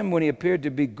loved him when he appeared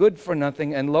to be good for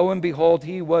nothing, and lo and behold,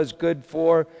 he was good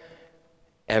for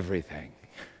everything.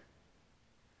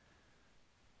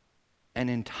 An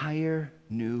entire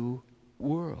new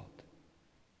world.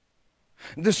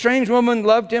 The strange woman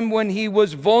loved him when he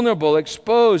was vulnerable,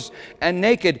 exposed, and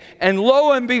naked. And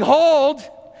lo and behold,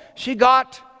 she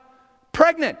got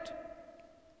pregnant.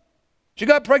 She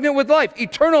got pregnant with life,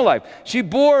 eternal life. She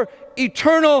bore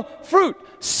eternal fruit,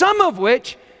 some of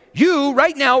which you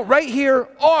right now, right here,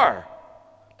 are.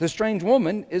 The strange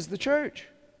woman is the church.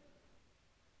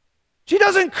 She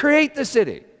doesn't create the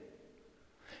city.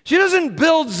 She doesn't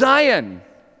build Zion.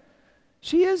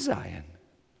 She is Zion.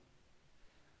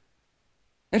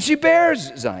 And she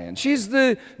bears Zion. She's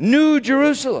the new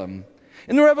Jerusalem.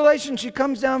 In the Revelation, she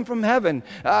comes down from heaven.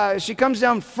 She comes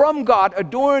down from God,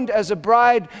 adorned as a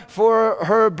bride for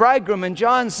her bridegroom. And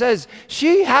John says,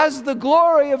 she has the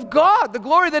glory of God, the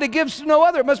glory that he gives to no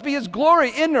other. It must be his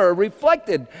glory in her,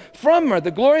 reflected from her. The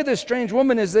glory of this strange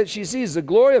woman is that she sees the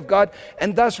glory of God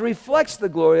and thus reflects the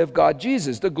glory of God,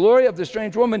 Jesus. The glory of the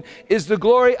strange woman is the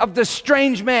glory of the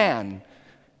strange man,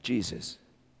 Jesus.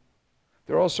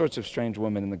 There are all sorts of strange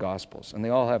women in the Gospels, and they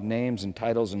all have names and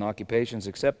titles and occupations,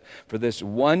 except for this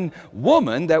one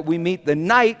woman that we meet the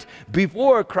night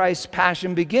before Christ's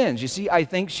passion begins. You see, I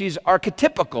think she's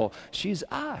archetypical. She's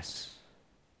us.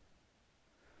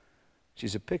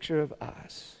 She's a picture of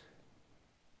us.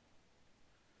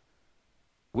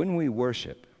 When we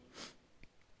worship,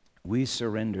 we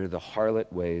surrender the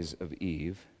harlot ways of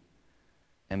Eve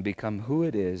and become who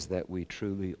it is that we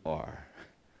truly are.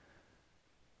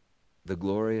 The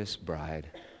glorious bride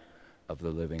of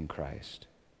the living Christ.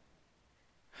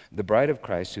 The bride of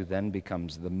Christ who then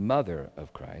becomes the mother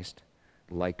of Christ,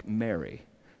 like Mary.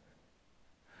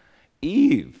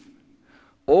 Eve,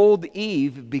 old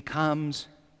Eve becomes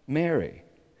Mary.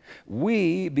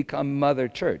 We become Mother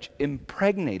Church,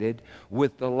 impregnated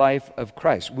with the life of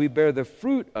Christ. We bear the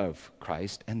fruit of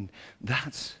Christ, and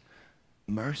that's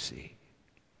mercy.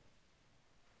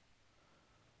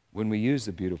 When we use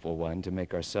the beautiful one to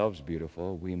make ourselves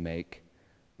beautiful, we make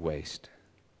waste.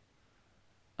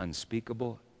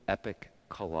 Unspeakable, epic,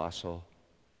 colossal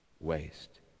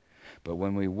waste. But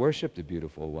when we worship the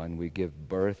beautiful one, we give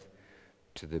birth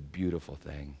to the beautiful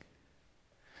thing.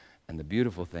 And the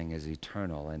beautiful thing is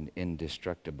eternal and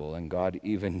indestructible. And God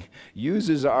even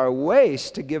uses our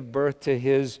waste to give birth to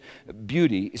his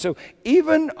beauty. So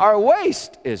even our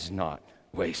waste is not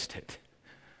wasted,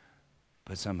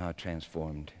 but somehow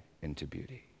transformed into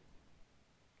beauty.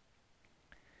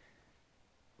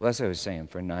 Well, as I was saying,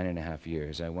 for 9.5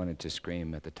 years, I wanted to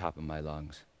scream at the top of my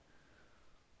lungs,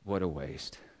 what a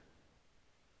waste.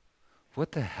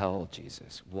 What the hell,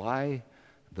 Jesus? Why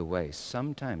the waste?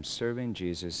 Sometimes serving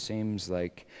Jesus seems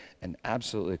like an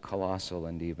absolutely colossal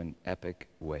and even epic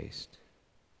waste.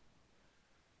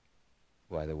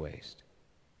 Why the waste?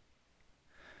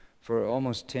 For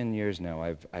almost 10 years now,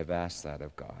 I've asked that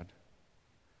of God.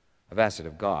 I've asked it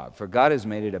of God, for God has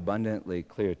made it abundantly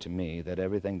clear to me that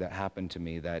everything that happened to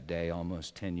me that day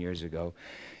almost 10 years ago,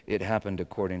 it happened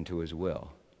according to his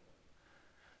will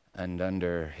and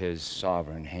under his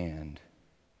sovereign hand.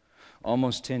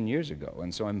 Almost 10 years ago,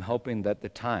 and so I'm hoping that the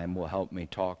time will help me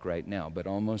talk right now, but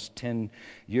almost 10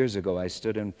 years ago I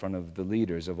stood in front of the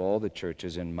leaders of all the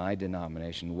churches in my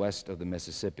denomination west of the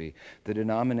Mississippi, the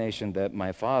denomination that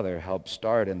my father helped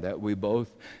start and that we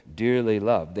both dearly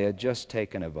loved. They had just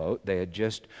taken a vote, they had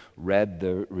just read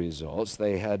the results,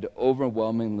 they had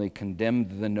overwhelmingly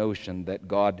condemned the notion that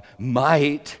God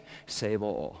might save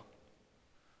all,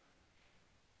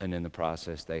 and in the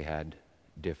process they had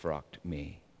defrocked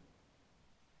me.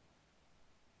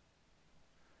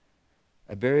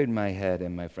 I buried my head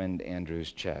in my friend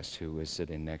Andrew's chest, who was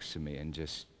sitting next to me, and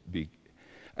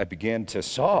I began to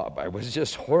sob. I was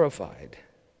just horrified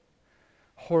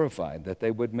that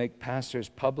they would make pastors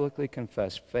publicly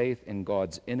confess faith in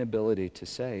God's inability to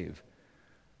save,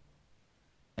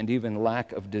 and even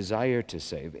lack of desire to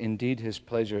save, indeed his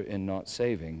pleasure in not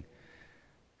saving,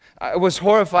 I was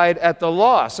horrified at the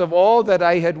loss of all that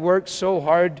I had worked so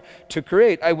hard to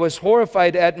create. I was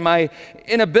horrified at my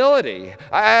inability.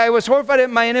 I was horrified at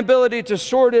my inability to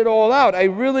sort it all out. I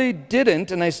really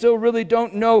didn't, and I still really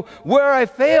don't know where I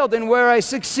failed and where I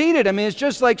succeeded. I mean, it's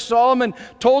just like Solomon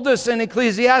told us in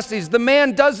Ecclesiastes, the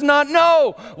man does not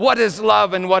know what is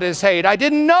love and what is hate. I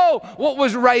didn't know what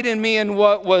was right in me and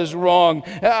what was wrong.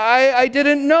 I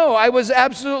didn't know. I was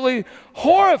absolutely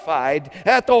horrified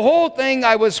at the whole thing.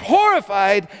 I was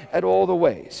horrified at all the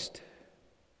waste.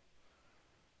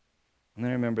 And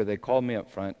then I remember they called me up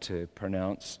front to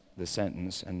pronounce the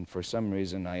sentence, and for some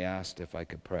reason I asked if I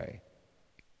could pray.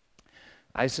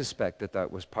 I suspect that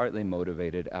that was partly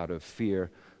motivated out of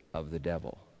fear of the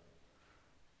devil.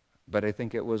 But I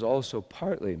think it was also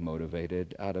partly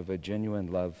motivated out of a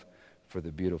genuine love for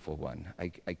the beautiful one.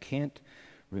 I can't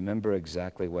remember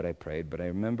exactly what I prayed, but I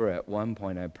remember at one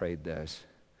point I prayed this: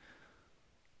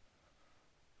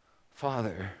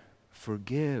 Father,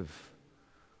 forgive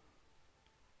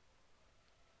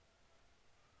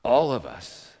all of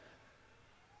us.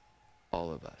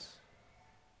 All of us.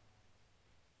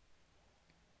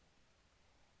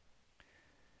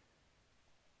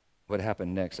 What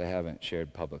happened next I haven't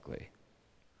shared publicly,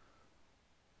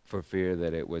 for fear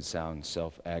that it would sound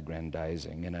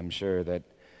self-aggrandizing, and I'm sure that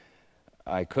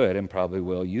I could and probably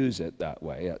will use it that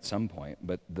way at some point,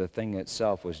 but the thing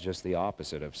itself was just the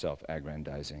opposite of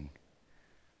self-aggrandizing.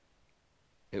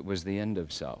 It was the end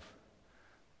of self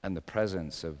and the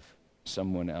presence of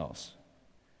someone else.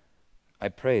 I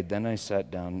prayed, then I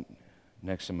sat down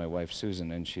next to my wife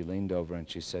Susan, and she leaned over and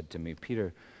she said to me,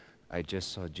 Peter, I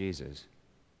just saw Jesus.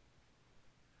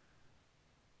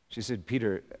 She said,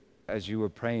 Peter, as you were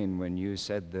praying, when you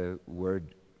said the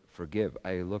word forgive,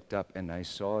 I looked up and I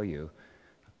saw you.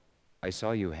 I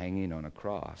saw you hanging on a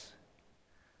cross.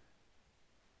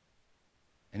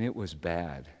 And it was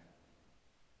bad.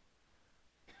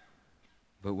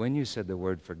 But when you said the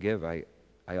word forgive, I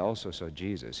also saw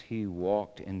Jesus. He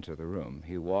walked into the room.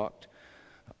 He walked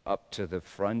up to the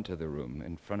front of the room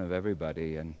in front of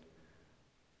everybody. And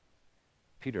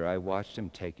Peter, I watched him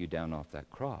take you down off that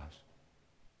cross.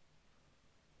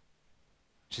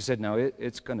 She said, now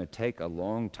it's going to take a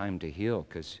long time to heal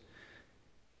because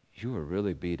you were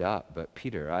really beat up. But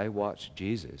Peter, I watched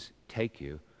Jesus take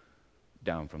you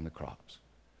down from the cross.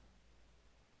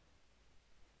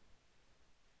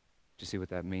 Do you see what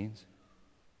that means?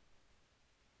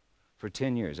 For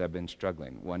 10 years, I've been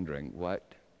struggling, wondering,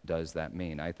 what does that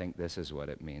mean? I think this is what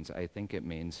it means. I think it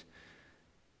means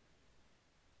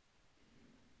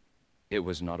it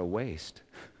was not a waste.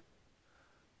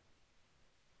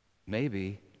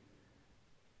 Maybe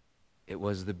it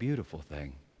was the beautiful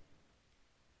thing.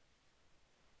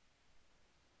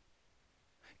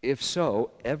 If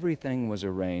so, everything was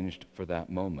arranged for that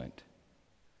moment.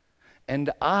 And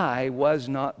I was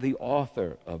not the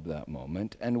author of that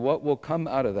moment. And what will come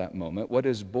out of that moment, what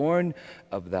is born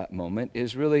of that moment,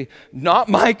 is really not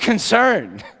my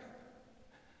concern.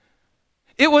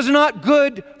 It was not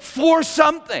good for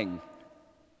something.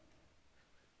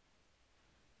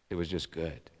 It was just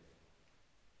good.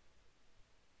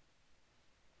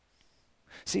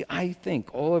 See, I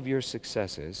think all of your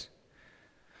successes,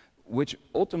 which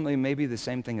ultimately may be the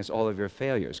same thing as all of your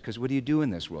failures, because what do you do in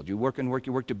this world? You work and work,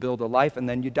 you work to build a life, and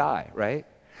then you die, right?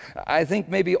 I think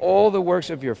maybe all the works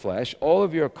of your flesh, all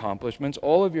of your accomplishments,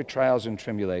 all of your trials and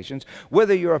tribulations,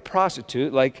 whether you're a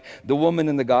prostitute like the woman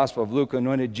in the Gospel of Luke who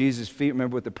anointed Jesus' feet,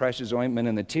 remember, with the precious ointment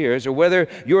and the tears, or whether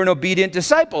you're an obedient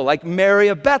disciple like Mary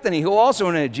of Bethany who also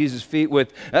anointed Jesus' feet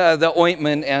with the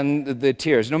ointment and the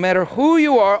tears. No matter who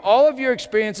you are, all of your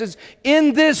experiences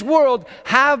in this world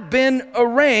have been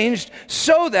arranged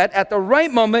so that at the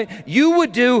right moment you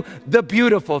would do the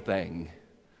beautiful thing.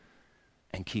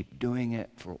 And keep doing it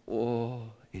for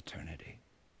all eternity.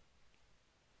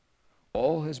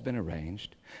 All has been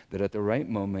arranged that at the right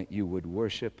moment you would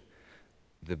worship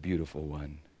the beautiful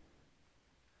one,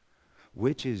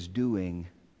 which is doing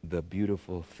the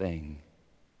beautiful thing.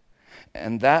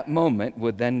 And that moment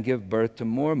would then give birth to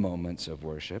more moments of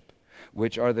worship,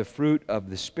 which are the fruit of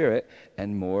the Spirit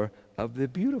and more of the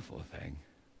beautiful thing.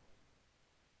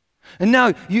 And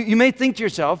now you may think to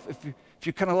yourself, if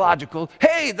you're kind of logical,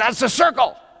 hey, that's a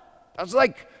circle. That's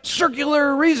like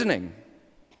circular reasoning.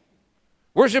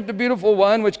 Worship the beautiful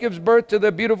one, which gives birth to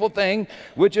the beautiful thing,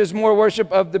 which is more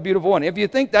worship of the beautiful one. If you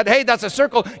think that, hey, that's a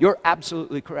circle, you're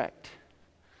absolutely correct.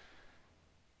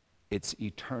 It's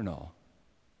eternal.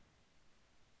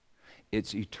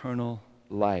 It's eternal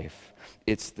life.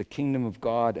 It's the kingdom of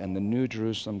God and the new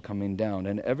Jerusalem coming down.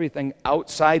 And everything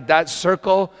outside that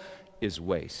circle is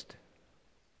waste.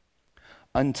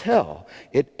 until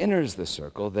it enters the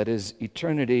circle that is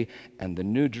eternity and the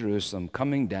New Jerusalem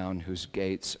coming down, whose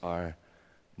gates are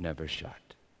never shut.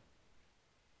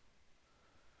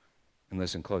 And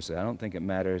listen closely, I don't think it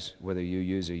matters whether you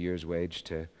use a year's wage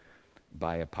to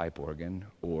buy a pipe organ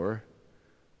or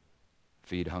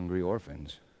feed hungry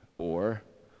orphans or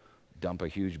dump a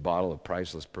huge bottle of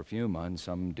priceless perfume on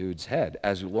some dude's head,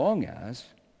 as long as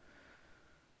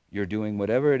you're doing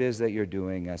whatever it is that you're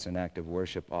doing as an act of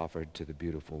worship offered to the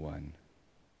beautiful one.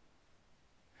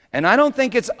 And I don't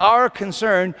think it's our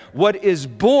concern what is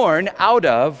born out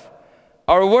of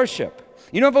our worship.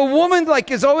 You know, if a woman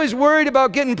is always worried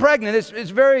about getting pregnant,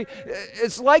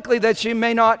 it's likely that she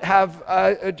may not have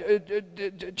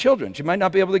children. She might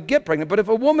not be able to get pregnant. But if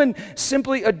a woman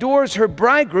simply adores her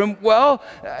bridegroom, well,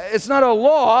 it's not a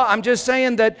law. I'm just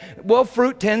saying that, well,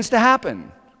 fruit tends to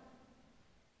happen.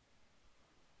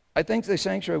 I think the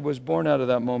sanctuary was born out of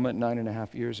that moment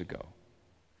 9.5 years ago.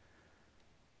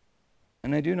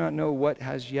 And I do not know what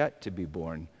has yet to be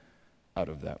born out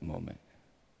of that moment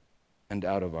and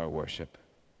out of our worship.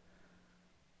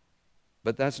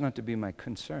 But that's not to be my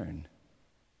concern.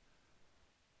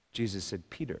 Jesus said,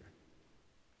 Peter,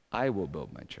 I will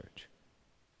build my church.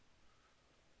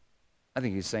 I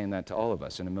think he's saying that to all of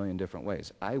us in a million different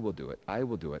ways. I will do it. I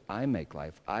will do it. I make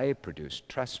life. I produce.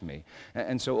 Trust me.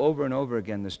 And so over and over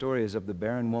again, the story is of the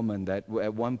barren woman that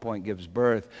at one point gives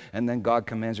birth, and then God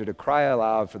commands her to cry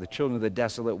aloud, for the children of the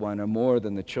desolate one are more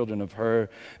than the children of her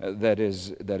that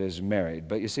is married.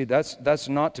 But you see, that's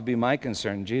not to be my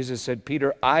concern. Jesus said,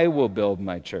 Peter, I will build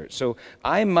my church. So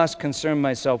I must concern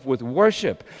myself with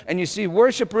worship. And you see,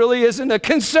 worship really isn't a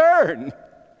concern.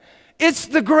 It's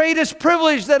the greatest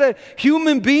privilege that a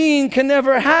human being can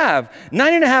ever have.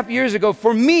 9.5 years ago,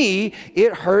 for me,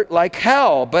 it hurt like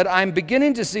hell. But I'm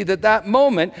beginning to see that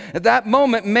moment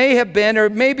may have been, or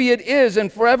maybe it is,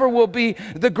 and forever will be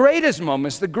the greatest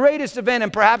moments, the greatest event,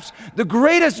 and perhaps the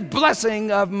greatest blessing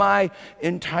of my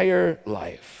entire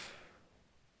life.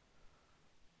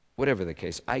 Whatever the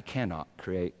case, I cannot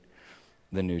create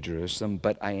the New Jerusalem,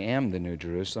 but I am the New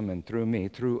Jerusalem, and through me,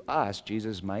 through us,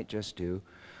 Jesus might just do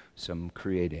some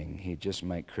creating. He just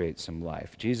might create some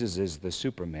life. Jesus is the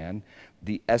Superman,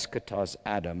 the eschatos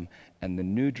Adam, and the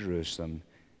New Jerusalem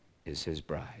is his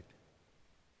bride.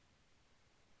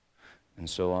 And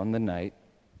so on the night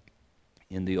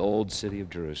in the old city of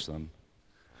Jerusalem,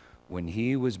 when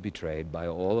he was betrayed by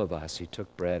all of us, he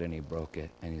took bread and he broke it.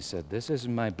 And he said, this is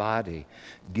my body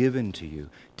given to you.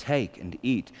 Take and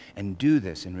eat and do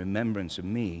this in remembrance of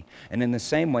me. And in the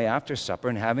same way, after supper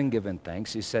and having given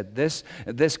thanks, he said, this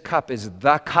cup is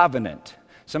the covenant.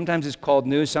 Sometimes it's called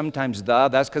new, sometimes the.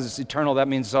 That's because it's eternal. That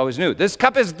means it's always new. This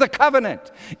cup is the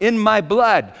covenant in my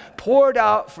blood, poured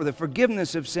out for the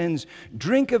forgiveness of sins.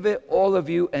 Drink of it, all of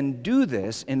you, and do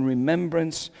this in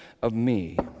remembrance of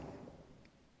me.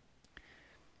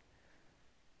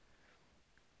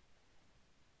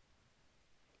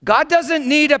 God doesn't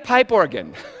need a pipe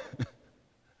organ.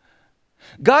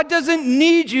 God doesn't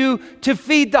need you to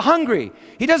feed the hungry.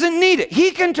 He doesn't need it. He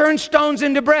can turn stones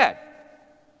into bread.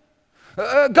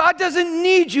 God doesn't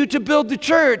need you to build the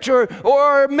church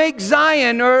or make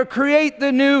Zion or create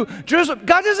the new Jerusalem.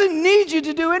 God doesn't need you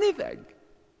to do anything.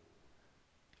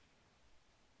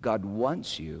 God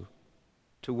wants you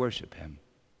to worship him.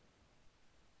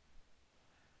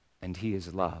 And he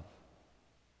is love.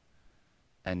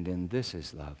 And in this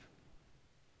is love.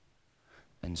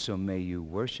 And so may you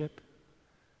worship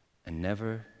and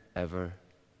never, ever,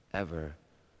 ever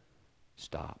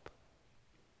stop.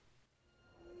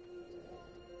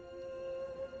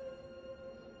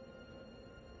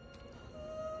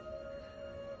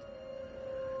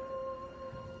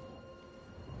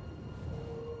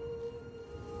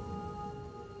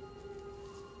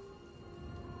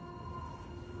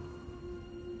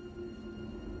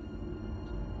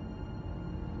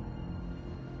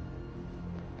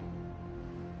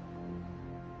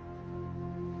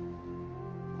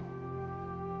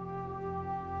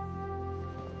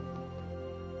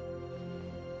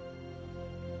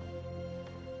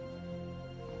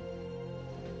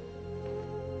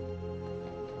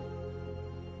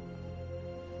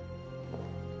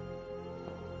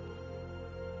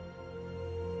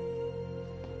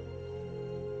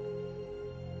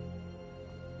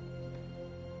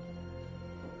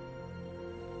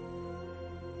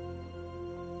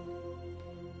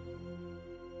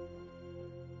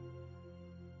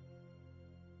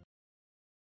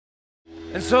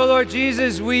 And so, Lord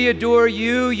Jesus, we adore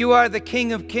you. You are the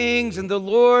King of Kings and the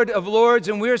Lord of Lords,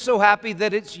 and we're so happy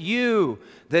that it's you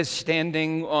that's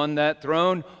standing on that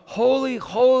throne. Holy,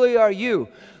 holy are you.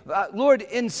 Lord,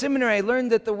 in seminary, I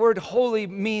learned that the word holy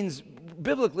means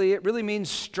biblically, it really means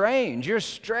strange. You're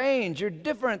strange. You're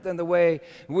different than the way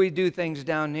we do things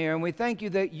down here. And we thank you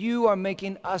that you are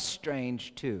making us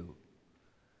strange too.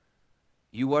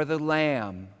 You are the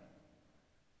lamb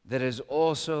that is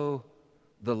also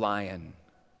the lion.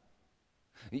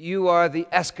 You are the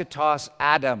eschatos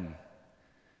Adam,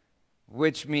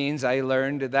 which means, I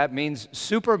learned, that means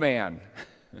Superman.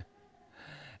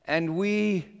 And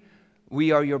we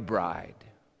are your bride.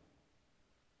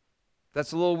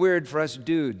 That's a little weird for us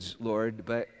dudes, Lord,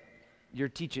 but you're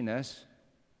teaching us,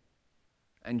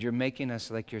 and you're making us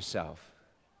like yourself,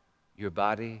 your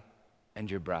body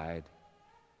and your bride,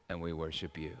 and we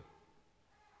worship you.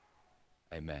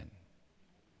 Amen.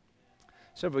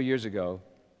 Several years ago,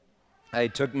 I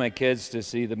took my kids to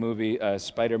see the movie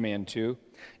Spider-Man 2,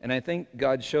 and I think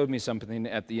God showed me something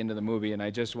at the end of the movie, and I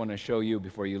just want to show you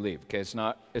before you leave. Okay, it's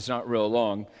not real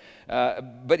long,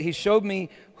 but He showed me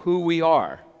who we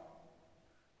are.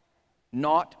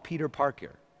 Not Peter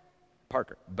Parker,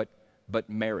 but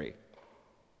Mary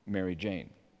Jane.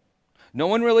 No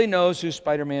one really knows who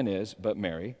Spider-Man is but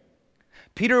Mary.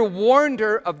 Peter warned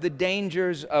her of the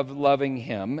dangers of loving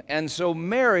him, and so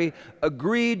Mary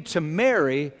agreed to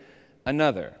marry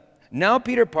another. Now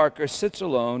Peter Parker sits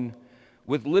alone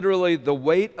with literally the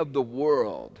weight of the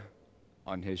world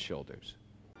on his shoulders.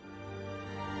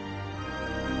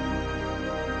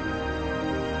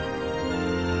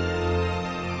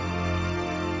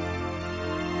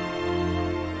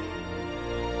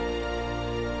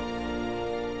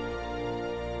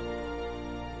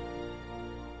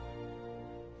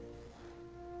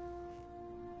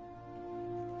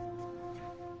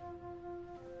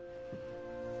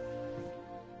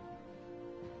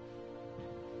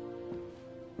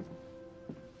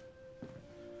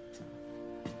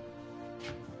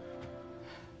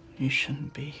 You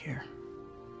shouldn't be here.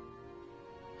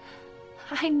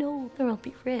 I know there will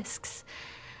be risks,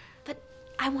 but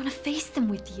I want to face them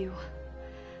with you.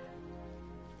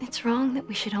 It's wrong that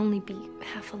we should only be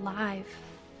half alive,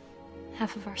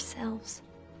 half of ourselves.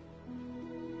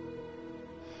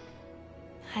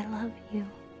 I love you.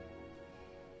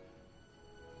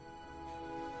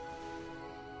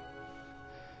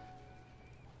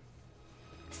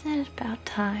 Isn't it about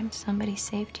time somebody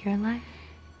saved your life?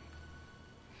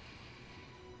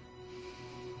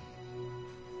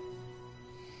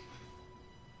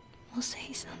 We'll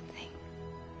say something.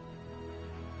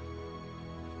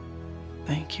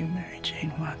 Thank you, Mary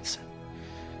Jane Watson.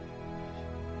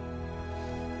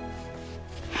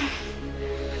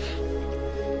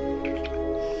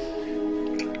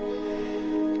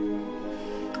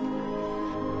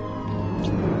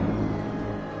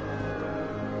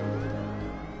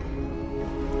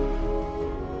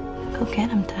 Go get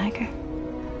him, Tiger.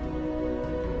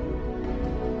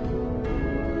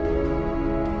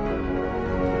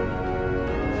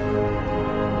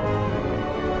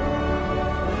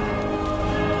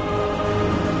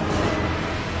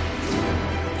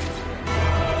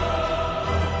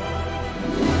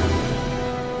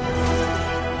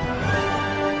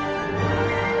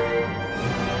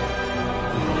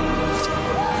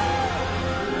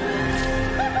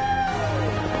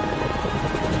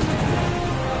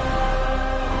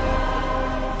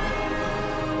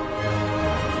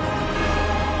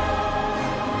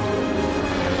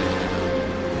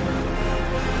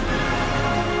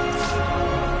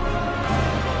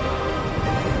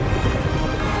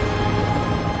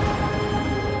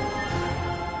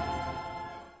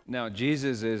 Now,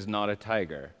 Jesus is not a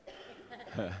tiger.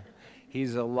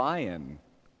 He's a lion.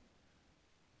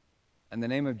 And the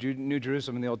name of New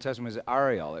Jerusalem in the Old Testament is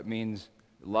Ariel. It means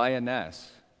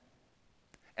lioness.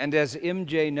 And as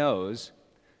MJ knows,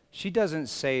 she doesn't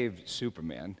save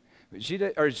Superman,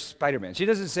 or Spider-Man. She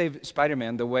doesn't save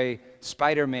Spider-Man the way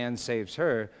Spider-Man saves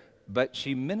her, but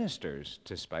she ministers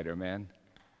to Spider-Man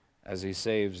as he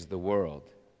saves the world.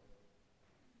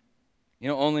 You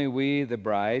know, only we, the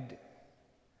bride,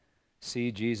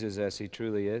 see Jesus as he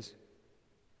truly is.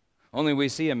 Only we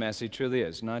see him as he truly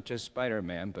is, not just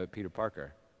Spider-Man, but Peter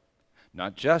Parker.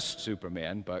 Not just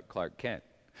Superman, but Clark Kent.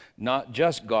 Not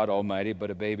just God Almighty, but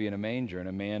a baby in a manger and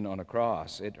a man on a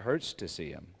cross. It hurts to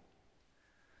see him.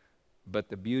 But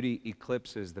the beauty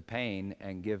eclipses the pain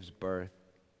and gives birth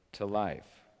to life.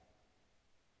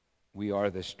 We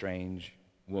are the strange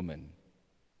woman.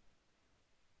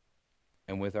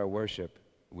 And with our worship,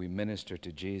 we minister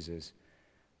to Jesus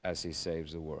as he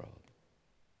saves the world.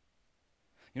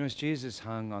 You know, as Jesus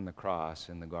hung on the cross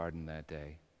in the garden that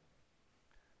day,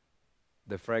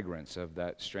 the fragrance of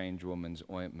that strange woman's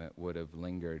ointment would have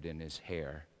lingered in his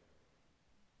hair.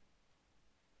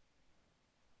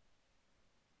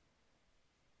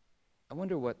 I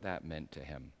wonder what that meant to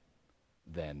him.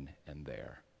 then and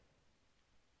there.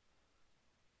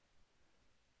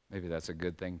 Maybe that's a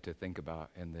good thing to think about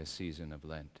in this season of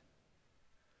Lent.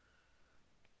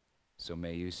 So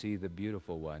may you see the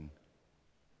beautiful one,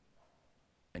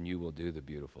 and you will do the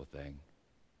beautiful thing.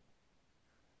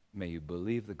 May you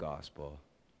believe the gospel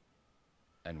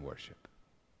and worship.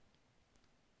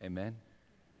 Amen.